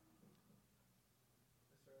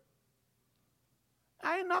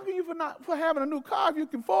 I ain't knocking you for having a new car if you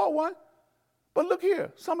can afford one. But look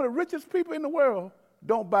here, some of the richest people in the world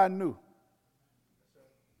don't buy new.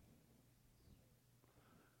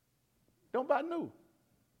 Don't buy new.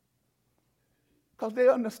 Because they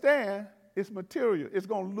understand it's material. It's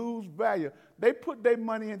going to lose value. They put their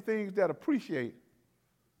money in things that appreciate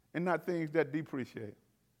and not things that depreciate.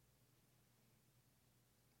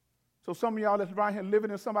 So some of y'all that's right here living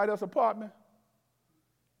in somebody else's apartment,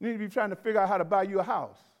 need to be trying to figure out how to buy you a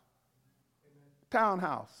house,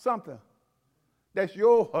 townhouse, something that's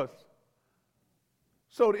yours,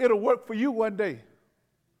 so that it'll work for you one day.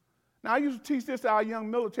 Now, I used to teach this to our young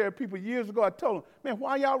military people years ago. I told them, man,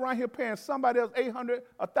 why y'all around here paying somebody else $800,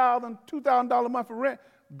 $1,000, $2,000 a month for rent?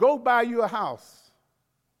 Go buy you a house.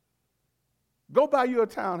 Go buy you a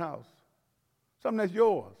townhouse, something that's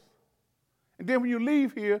yours. And then when you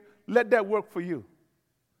leave here, let that work for you.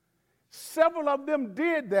 Several of them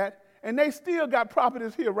did that, and they still got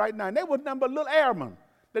properties here right now. And they was nothing but little airmen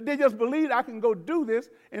that they just believed I can go do this.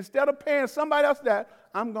 Instead of paying somebody else that,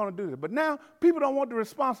 I'm going to do this. But now people don't want the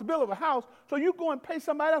responsibility of a house, so you go and pay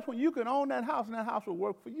somebody else when you can own that house, and that house will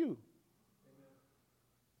work for you. Amen.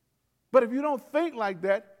 But if you don't think like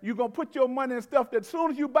that, you're going to put your money in stuff that as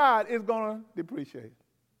soon as you buy it, it's going to depreciate.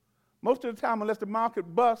 Most of the time, unless the market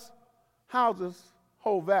busts, houses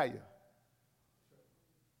hold value.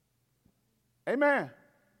 Amen.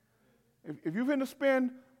 If you're going to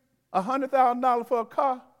spend $100,000 for a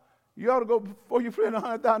car, you ought to go, before you spend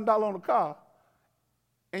 $100,000 on a car,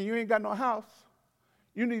 and you ain't got no house,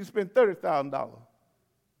 you need to spend $30,000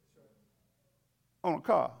 on a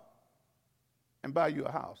car and buy you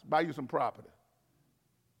a house, buy you some property.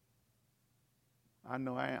 I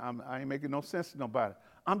know I ain't making no sense to nobody.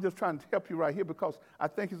 I'm just trying to help you right here because I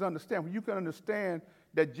think it's understand. When you can understand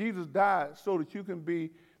that Jesus died so that you can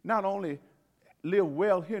be not only live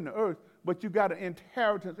well here in the earth, but you got an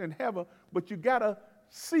inheritance in heaven, but you got to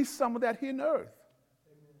see some of that here in the earth.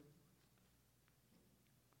 Amen.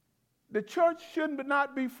 The church should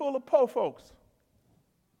not be full of poor folks.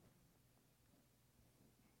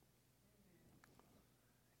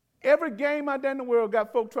 Every game out there in the world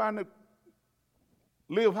got folk trying to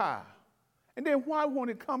live high. And then why, when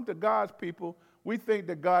it comes to God's people, we think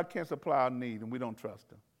that God can't supply our need and we don't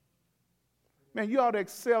trust him? Man, you ought to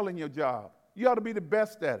excel in your job. You ought to be the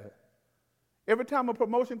best at it. Every time a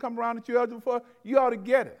promotion comes around that you're eligible for, you ought to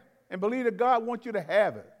get it and believe that God wants you to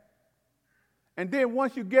have it. And then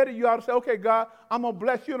once you get it, you ought to say, okay, God, I'm going to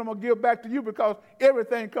bless you and I'm going to give back to you because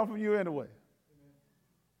everything comes from you anyway. Amen.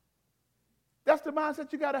 That's the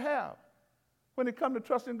mindset you got to have when it comes to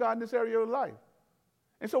trusting God in this area of life.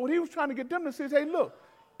 And so what he was trying to get them to say is, hey, look,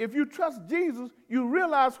 if you trust Jesus, you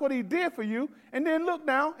realize what he did for you. And then look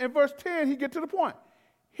now, in verse 10, he gets to the point.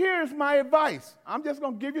 Here's my advice. I'm just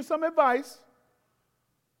going to give you some advice.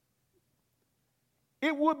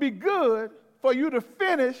 It would be good for you to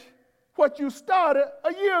finish what you started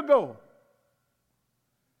a year ago.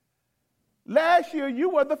 Last year, you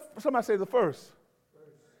were somebody say the first.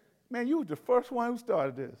 Man, you was the first one who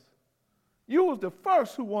started this. You was the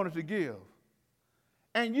first who wanted to give.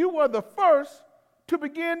 And you were the first to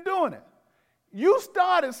begin doing it. You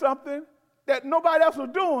started something that nobody else was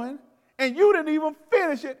doing, and you didn't even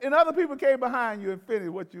finish it, and other people came behind you and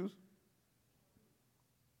finished what you.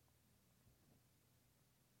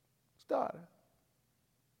 Starter.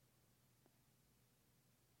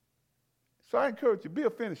 So I encourage you, be a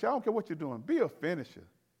finisher. I don't care what you're doing. Be a finisher.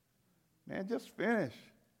 Man, just finish.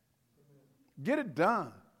 Get it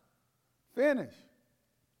done. Finish.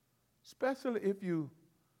 Especially if you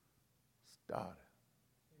started.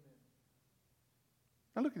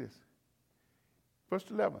 Now look at this. Verse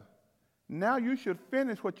 11. Now you should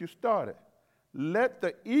finish what you started. Let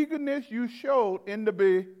the eagerness you showed in the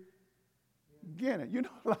beginning. You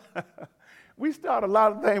know, we start a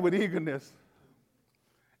lot of things with eagerness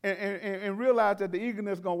and realize that the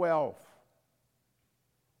eagerness is going to wear off.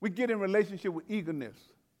 We get in relationship with eagerness.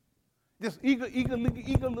 Just eager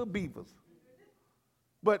little beavers.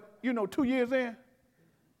 But, 2 years in,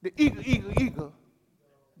 the eager going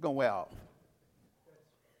to wear off.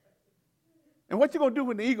 And what you going to do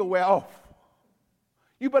when the eagle wear off?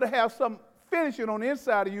 You better have some finishing on the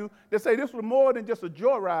inside of you that say this was more than just a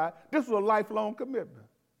joyride. This was a lifelong commitment.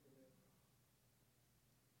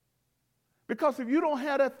 Because if you don't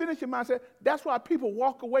have that finishing mindset, that's why people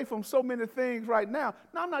walk away from so many things right now.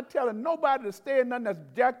 Now, I'm not telling nobody to stay in nothing that's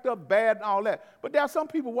jacked up, bad, and all that. But there are some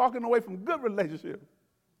people walking away from good relationships.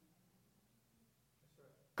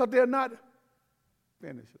 Because they're not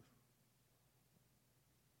finishers.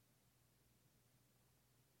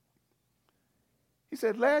 He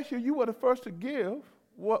said, last year you were the first to give.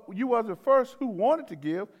 You were the first who wanted to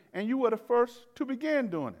give, and you were the first to begin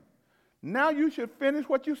doing it. Now you should finish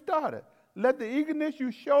what you started. Let the eagerness you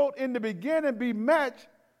showed in the beginning be matched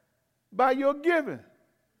by your giving.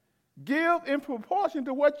 Give in proportion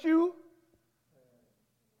to what you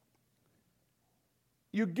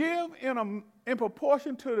give in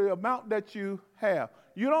proportion to the amount that you have.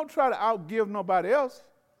 You don't try to outgive nobody else.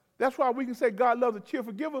 That's why we can say God loves a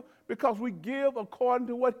cheerful giver, because we give according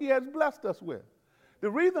to what he has blessed us with. The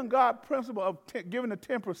reason God's principle of giving the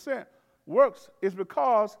 10% works is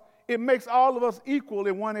because it makes all of us equal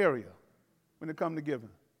in one area when it comes to giving.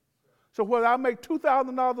 So whether I make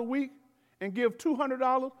 $2,000 a week and give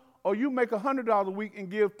 $200, or you make $100 a week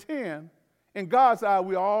and give $10, in God's eye,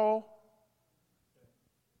 we're all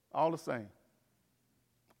the same.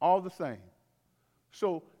 All the same.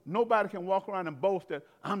 So nobody can walk around and boast that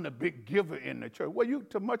I'm the big giver in the church. Well,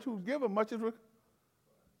 to much who's given, much is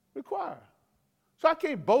required. So I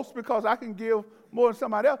can't boast because I can give more than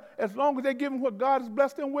somebody else. As long as they're giving what God has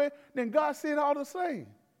blessed them with, then God sees it all the same.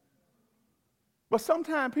 But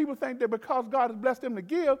sometimes people think that because God has blessed them to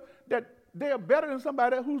give, that they are better than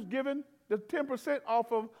somebody who's given the 10%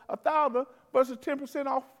 off of 1,000 versus 10%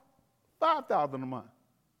 off 5,000 a month.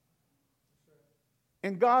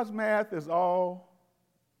 And God's math is all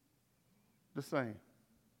the same.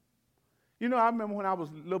 I remember when I was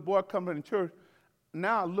a little boy coming to church.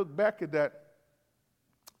 Now I look back at that.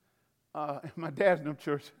 In my dad's new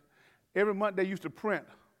church, every month they used to print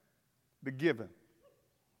the giving.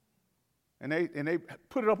 And they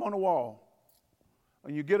put it up on the wall.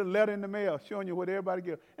 And you get a letter in the mail showing you what everybody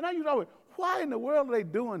gives. And I used to always, why in the world are they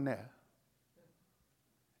doing that?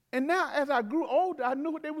 And now as I grew older, I knew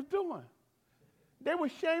what they was doing. They were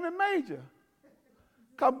shaming Major.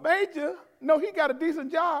 Because Major, he got a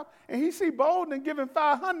decent job, and he see Bolden giving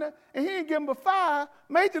 $500, and he ain't give him a $5.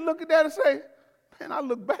 Major look at that and say, man, I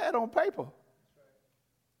look bad on paper.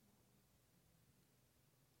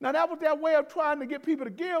 Now, that was their way of trying to get people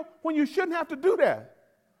to give when you shouldn't have to do that.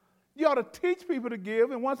 You ought to teach people to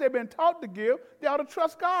give, and once they've been taught to give, they ought to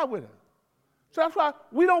trust God with it. So that's why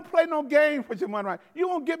we don't play no games with your money, right? You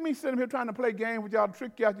won't get me sitting here trying to play games with y'all,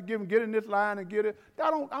 trick you out to give and get in this line and get it. I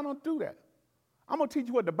don't do that. I'm going to teach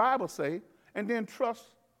you what the Bible say, and then trust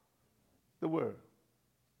the word.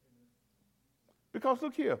 Because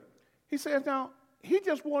look here. He says now, he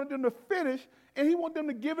just wanted them to finish, and he wanted them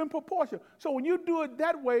to give in proportion. So when you do it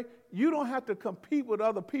that way, you don't have to compete with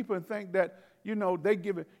other people and think that, they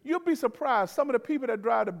give it. You'll be surprised. Some of the people that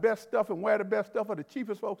drive the best stuff and wear the best stuff are the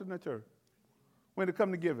cheapest folks in the church when it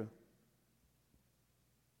comes to giving.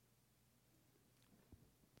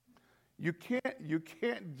 You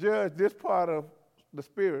can't judge this part of the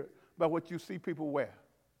spirit by what you see people wear.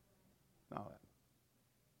 No.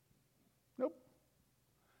 Nope.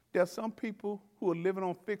 There are some people who are living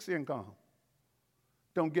on fixed income,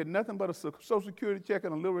 don't get nothing but a Social Security check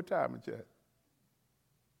and a little retirement check.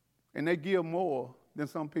 And they give more than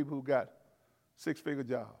some people who got six-figure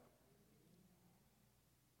jobs.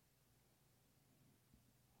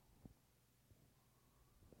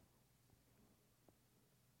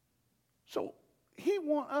 So he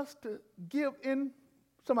wants us to give in,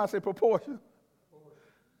 somebody say proportion.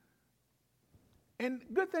 And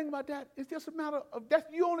the good thing about that is just a matter of, that's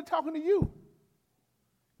you only talking to you.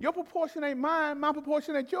 Your proportion ain't mine, my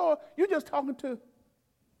proportion ain't yours. You're just talking to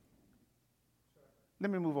Let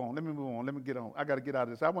me move on. Let me get on. I got to get out of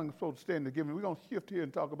this. I wasn't supposed to stand to give me. We're going to shift here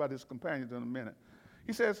and talk about his companions in a minute.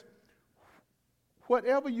 He says,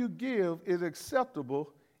 whatever you give is acceptable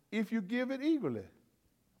if you give it eagerly,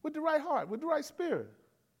 with the right heart, with the right spirit.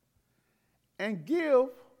 And give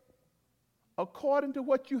according to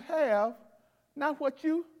what you have, not what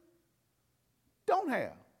you don't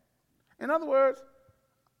have. In other words,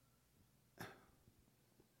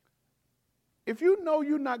 if you know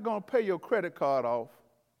you're not going to pay your credit card off,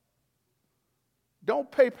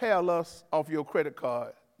 don't PayPal us off your credit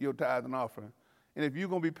card, your tithe and offering. And if you're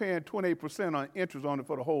going to be paying 28% on interest on it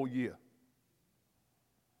for the whole year,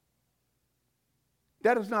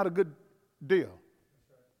 that is not a good deal.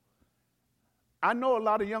 I know a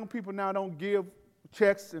lot of young people now don't give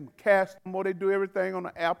checks and cash anymore. They do everything on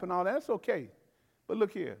the app and all that. That's okay. But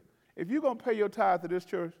look here. If you're going to pay your tithe to this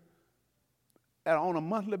church on a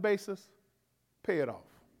monthly basis, pay it off.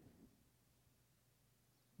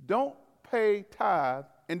 Don't pay tithe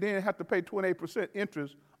and then have to pay 28%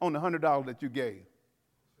 interest on the $100 that you gave,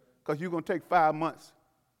 because you're going to take 5 months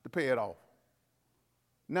to pay it off.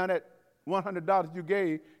 Now that $100 you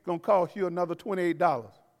gave is going to cost you another $28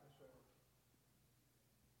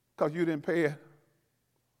 because you didn't pay it.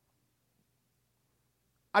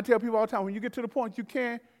 I tell people all the time, when you get to the point you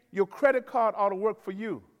can, your credit card ought to work for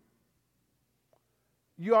you.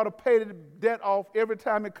 You ought to pay the debt off every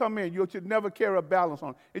time it come in. You should never carry a balance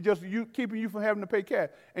on it. It's just keeping you from having to pay cash.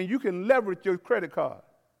 And you can leverage your credit card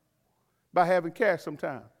by having cash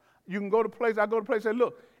sometimes. You can go to place, I go to place and say,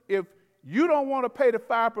 look, if you don't want to pay the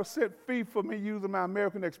 5% fee for me using my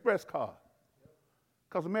American Express card,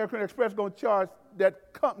 because American Express is going to charge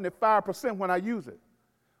that company 5% when I use it.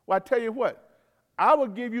 Well, I tell you what, I will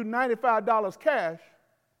give you $95 cash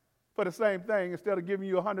for the same thing. Instead of giving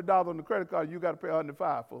you $100 on the credit card, you got to pay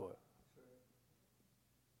 $105 for it.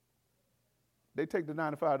 They take the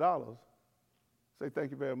 $95, say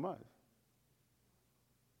thank you very much.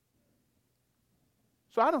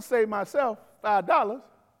 So I don't save myself $5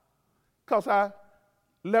 because I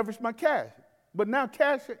leverage my cash. But now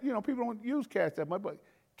cash, people don't use cash that much, but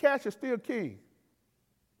cash is still king.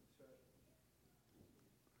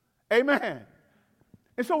 Amen.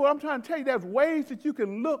 And so what I'm trying to tell you, there's ways that you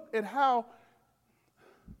can look at how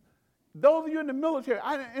those of you in the military,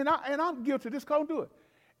 and I'm guilty of this, because I don't do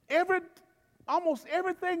it. Almost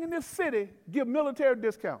everything in this city give military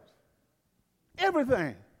discounts.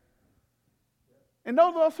 Everything. And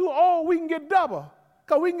those of us who are old, we can get double,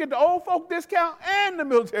 because we can get the old folk discount and the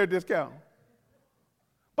military discount.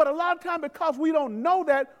 But a lot of times, because we don't know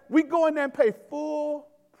that, we go in there and pay full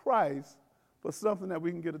price for something that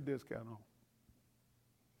we can get a discount on.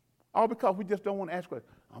 All because we just don't want to ask questions.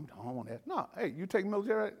 I don't want to ask. No, hey, you take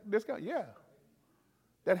military discount? Yeah.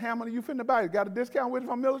 That hammer you finna buy, got a discount with it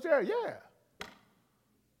from military? Yeah.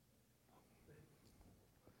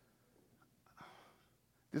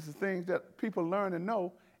 This is things that people learn and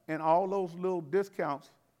know, and all those little discounts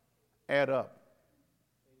add up.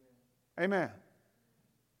 Amen.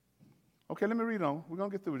 Okay, let me read on. We're going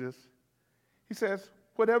to get through this. He says,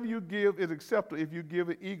 whatever you give is acceptable if you give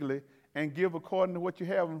it eagerly and give according to what you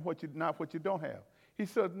have and not what you don't have. He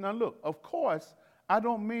said, now look, of course, I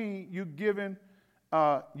don't mean your giving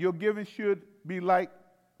should be like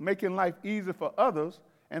making life easy for others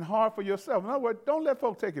and hard for yourself. In other words, don't let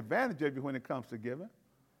folks take advantage of you when it comes to giving.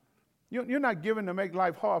 You're not giving to make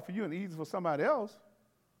life hard for you and easy for somebody else,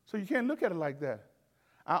 so you can't look at it like that.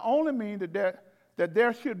 I only mean that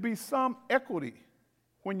there should be some equity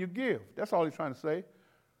when you give. That's all he's trying to say.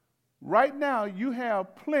 Right now, you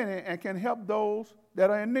have plenty and can help those that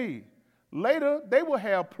are in need. Later, they will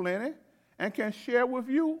have plenty and can share with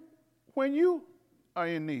you when you are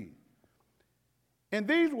in need. In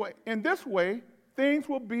this way, things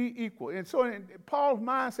will be equal. And so Paul's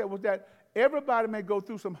mindset was that everybody may go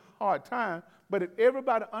through some hard time, but if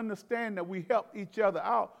everybody understands that we help each other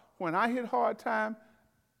out, when I hit hard time,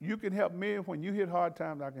 you can help me. When you hit hard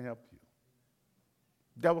times, I can help you.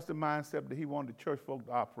 That was the mindset that he wanted the church folk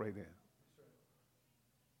to operate in.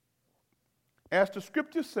 As the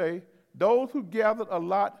scriptures say, those who gathered a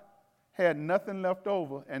lot had nothing left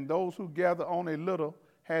over, and those who gathered on a little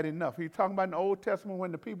had enough. He's talking about in the Old Testament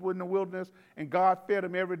when the people were in the wilderness and God fed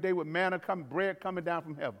them every day with manna, bread coming down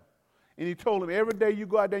from heaven. And he told them, every day you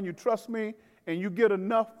go out there and you trust me and you get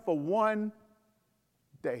enough for one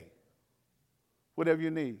day, whatever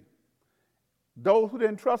you need. Those who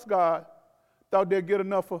didn't trust God thought they'd get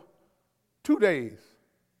enough for 2 days.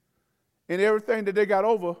 And everything that they got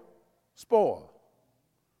over, spoiled.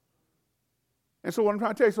 And so what I'm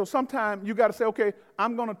trying to tell you, so sometimes you got to say, okay,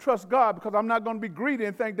 I'm going to trust God because I'm not going to be greedy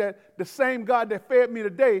and think that the same God that fed me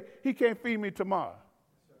today, he can't feed me tomorrow.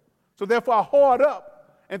 So therefore I hoard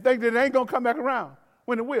up and think that it ain't going to come back around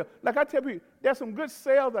when it will. Like I tell people, there's some good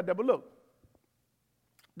sales out there, but look,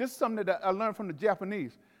 this is something that I learned from the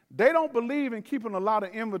Japanese. They don't believe in keeping a lot of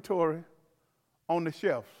inventory on the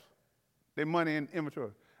shelves, their money in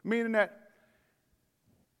inventory. Meaning that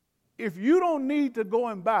if you don't need to go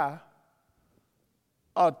and buy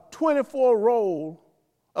a 24 roll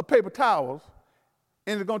of paper towels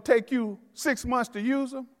and it's going to take you 6 months to use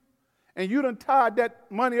them, and you done tied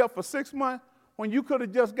that money up for 6 months when you could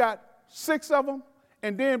have just got 6 of them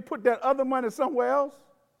and then put that other money somewhere else,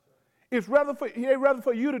 they'd rather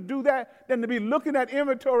for you to do that than to be looking at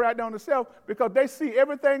inventory out there on the shelf, because they see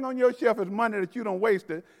everything on your shelf as money that you don't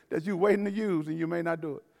wasted, that you're waiting to use, and you may not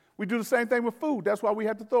do it. We do the same thing with food. That's why we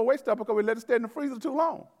have to throw away stuff, because we let it stay in the freezer too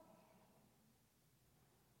long.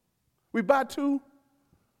 We buy too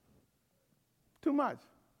much.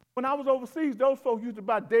 When I was overseas, those folks used to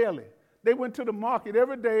buy daily. They went to the market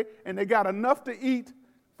every day, and they got enough to eat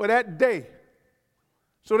for that day.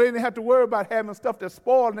 So they didn't have to worry about having stuff that's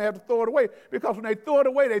spoiled and they have to throw it away. Because when they throw it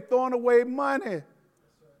away, they're throwing away money.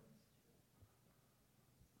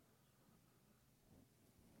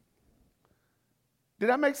 Did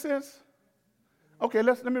that make sense? Okay,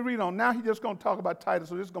 let me read on. Now he's just going to talk about Titus,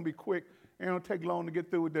 so this is going to be quick. It don't take long to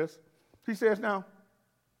get through with this. He says now,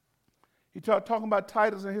 he's talking about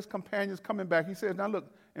Titus and his companions coming back. He says, now look,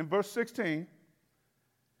 in verse 16,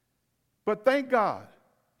 but thank God,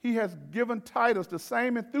 he has given Titus the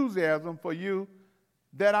same enthusiasm for you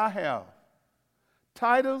that I have.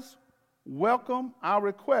 Titus welcomed our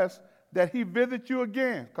request that he visit you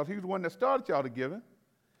again, because he's the one that started y'all to giving.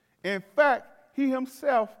 In fact, he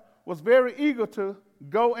himself was very eager to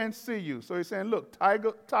go and see you. So he's saying, look,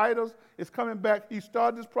 Titus is coming back. He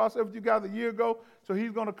started this process with you guys a year ago, so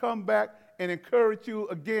he's going to come back and encourage you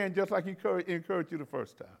again, just like he encouraged you the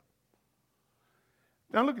first time.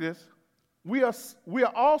 Now look at this. We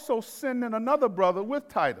are also sending another brother with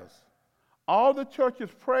Titus. All the churches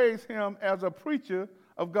praise him as a preacher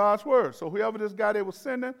of God's word. So whoever this guy they was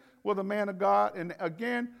sending was a man of God. And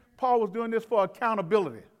again, Paul was doing this for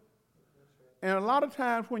accountability. And a lot of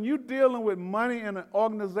times when you're dealing with money in an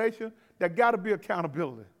organization, there got to be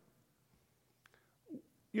accountability.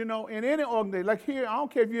 You know, in any organization, like here, I don't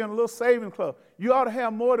care if you're in a little savings club, you ought to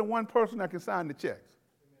have more than one person that can sign the checks.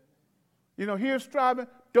 You know, here Striving,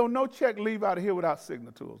 don't no check leave out of here without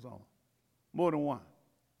signatures on it. More than one.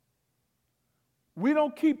 We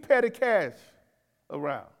don't keep petty cash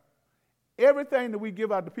around. Everything that we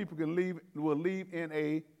give out to people will leave in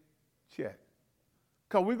a check.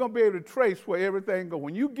 Because we're going to be able to trace where everything goes.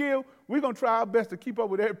 When you give, we're going to try our best to keep up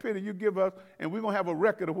with every penny you give us, and we're going to have a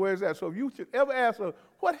record of where it's at. So if you should ever ask us,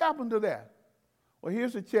 what happened to that? Well,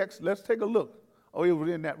 here's the checks. Let's take a look. Oh, it was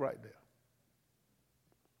in that right there.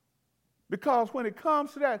 Because when it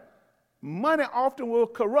comes to that, money often will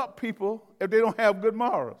corrupt people if they don't have good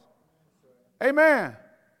morals. Amen.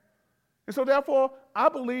 And so therefore, I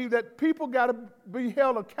believe that people got to be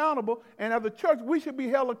held accountable, and as a church, we should be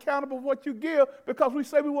held accountable for what you give, because we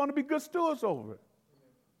say we want to be good stewards over it.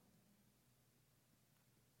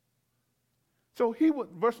 So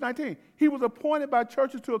verse 19, he was appointed by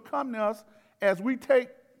churches to accompany us as we take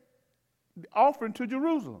the offering to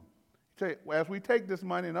Jerusalem. As we take this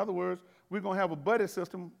money, in other words, we're going to have a buddy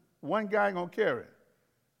system. One guy going to carry it.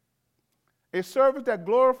 A service that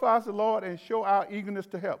glorifies the Lord and show our eagerness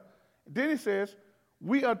to help. Then he says,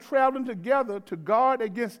 we are traveling together to guard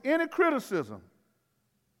against any criticism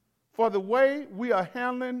for the way we are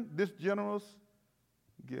handling this generous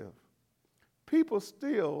gift. People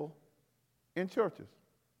steal in churches.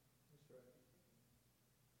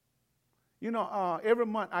 You know, every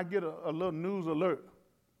month I get a little news alert,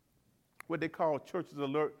 what they call Churches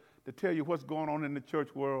Alert, to tell you what's going on in the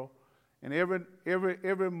church world. And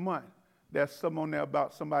every month there's something on there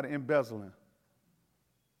about somebody embezzling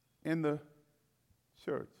in the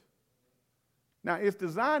church. Now, it's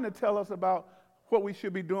designed to tell us about what we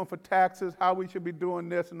should be doing for taxes, how we should be doing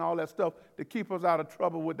this and all that stuff to keep us out of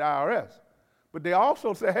trouble with the IRS. But they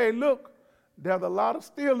also say, hey, look, there's a lot of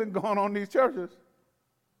stealing going on in these churches,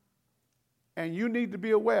 and you need to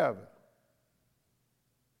be aware of it.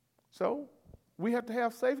 So we have to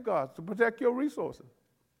have safeguards to protect your resources.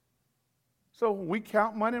 So when we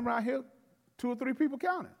count money around here, 2 or 3 people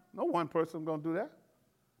count it. No one person is going to do that.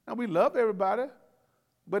 Now, we love everybody,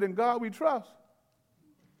 but in God we trust.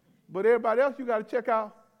 But everybody else you got to check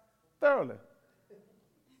out thoroughly.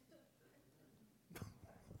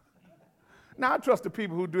 Now, I trust the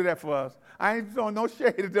people who do that for us. I ain't throwing no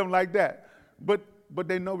shade at them like that. But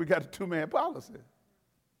they know we got a 2-man policy.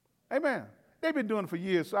 Amen. They've been doing it for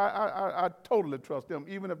years, so I totally trust them.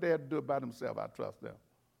 Even if they had to do it by themselves, I trust them.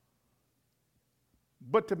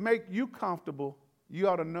 But to make you comfortable, you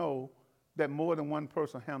ought to know that more than one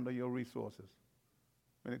person handle your resources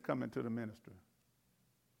when it comes into the ministry.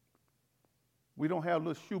 We don't have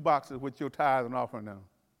little shoe boxes with your tithes and offering now.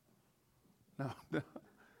 No,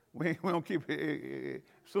 we don't keep it.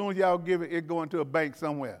 As soon as y'all give it, it go into a bank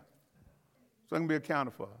somewhere. So it can be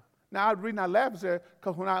accounted for. Now, the reason I laugh is that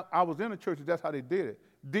because when I was in the church, that's how they did it.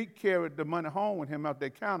 Deke carried the money home with him after they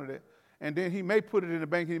counted it, and then he may put it in the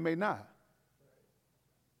bank, he may not.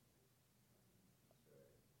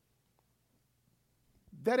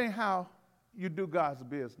 That ain't how you do God's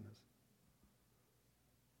business.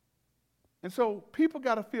 And so people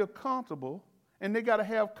got to feel comfortable, and they got to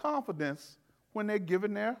have confidence when they're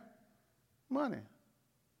giving their money.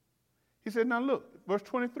 He said, now look, verse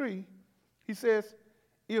 23, he says,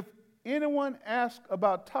 if anyone asks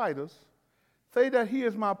about Titus, say that he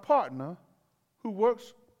is my partner who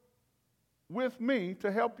works with me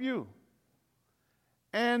to help you.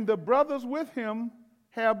 And the brothers with him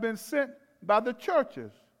have been sent by the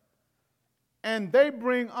churches, and they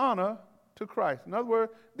bring honor to Christ. In other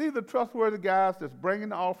words, these are trustworthy guys that's bringing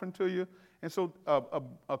the offering to you, and so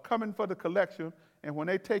coming for the collection, and when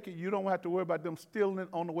they take it, you don't have to worry about them stealing it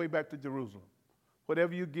on the way back to Jerusalem.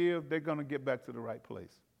 Whatever you give, they're going to get back to the right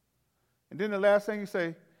place. And then the last thing you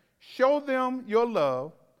say, show them your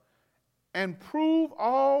love and prove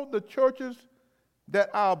all the churches that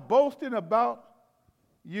are boasting about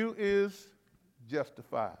you is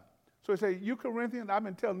justified. So he say, you Corinthians, I've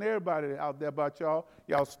been telling everybody out there about y'all.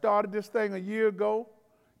 Y'all started this thing a year ago.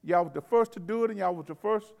 Y'all was the first to do it, and y'all was the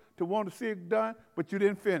first to want to see it done, but you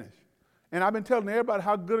didn't finish. And I've been telling everybody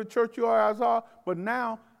how good a church you guys are, but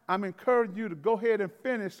now I'm encouraging you to go ahead and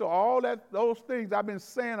finish. So all those things I've been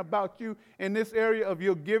saying about you in this area of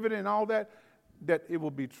your giving and all that it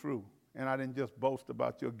will be true. And I didn't just boast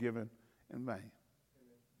about your giving in vain.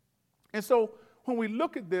 And so when we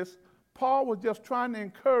look at this, Paul was just trying to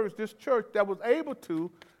encourage this church that was able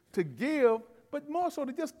to give, but more so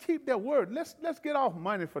to just keep their word. Let's get off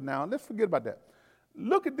money for now. Let's forget about that.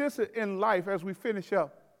 Look at this in life as we finish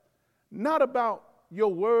up. Not about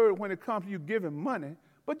your word when it comes to you giving money,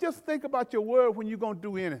 but just think about your word when you're going to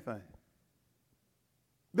do anything.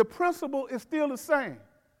 The principle is still the same.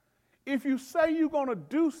 If you say you're going to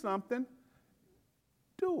do something,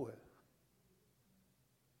 do it.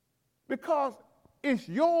 Because it's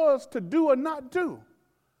yours to do or not do.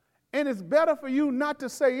 And it's better for you not to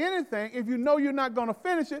say anything if you know you're not going to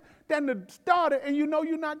finish it than to start it and you know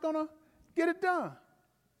you're not going to get it done.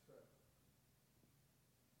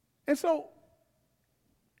 And so,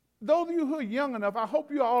 those of you who are young enough, I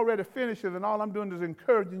hope you're already finished it, and all I'm doing is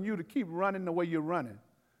encouraging you to keep running the way you're running.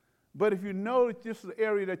 But if you know that this is the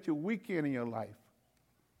area that you're weak in your life,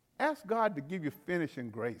 ask God to give you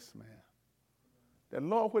finishing grace, man. That,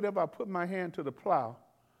 Lord, whatever I put my hand to the plow,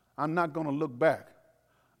 I'm not going to look back.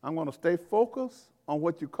 I'm going to stay focused on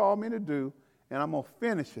what you call me to do, and I'm going to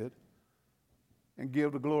finish it and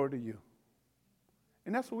give the glory to you.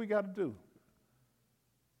 And that's what we got to do.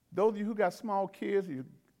 Those of you who got small kids,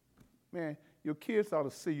 your kids ought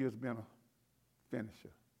to see you as being a finisher.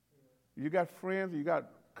 You got friends, you got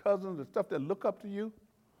cousins and stuff that look up to you,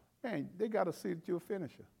 man, they got to see that you're a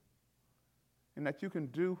finisher and that you can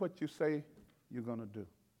do what you say you're going to do.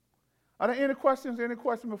 Are there any questions? Any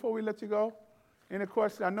questions before we let you go? Any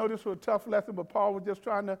questions? I know this was a tough lesson, but Paul was just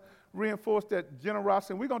trying to reinforce that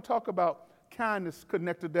generosity. And we're going to talk about kindness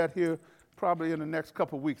connected to that here probably in the next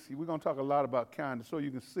couple of weeks. We're going to talk a lot about kindness so you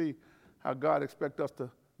can see how God expects us to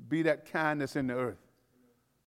be that kindness in the earth.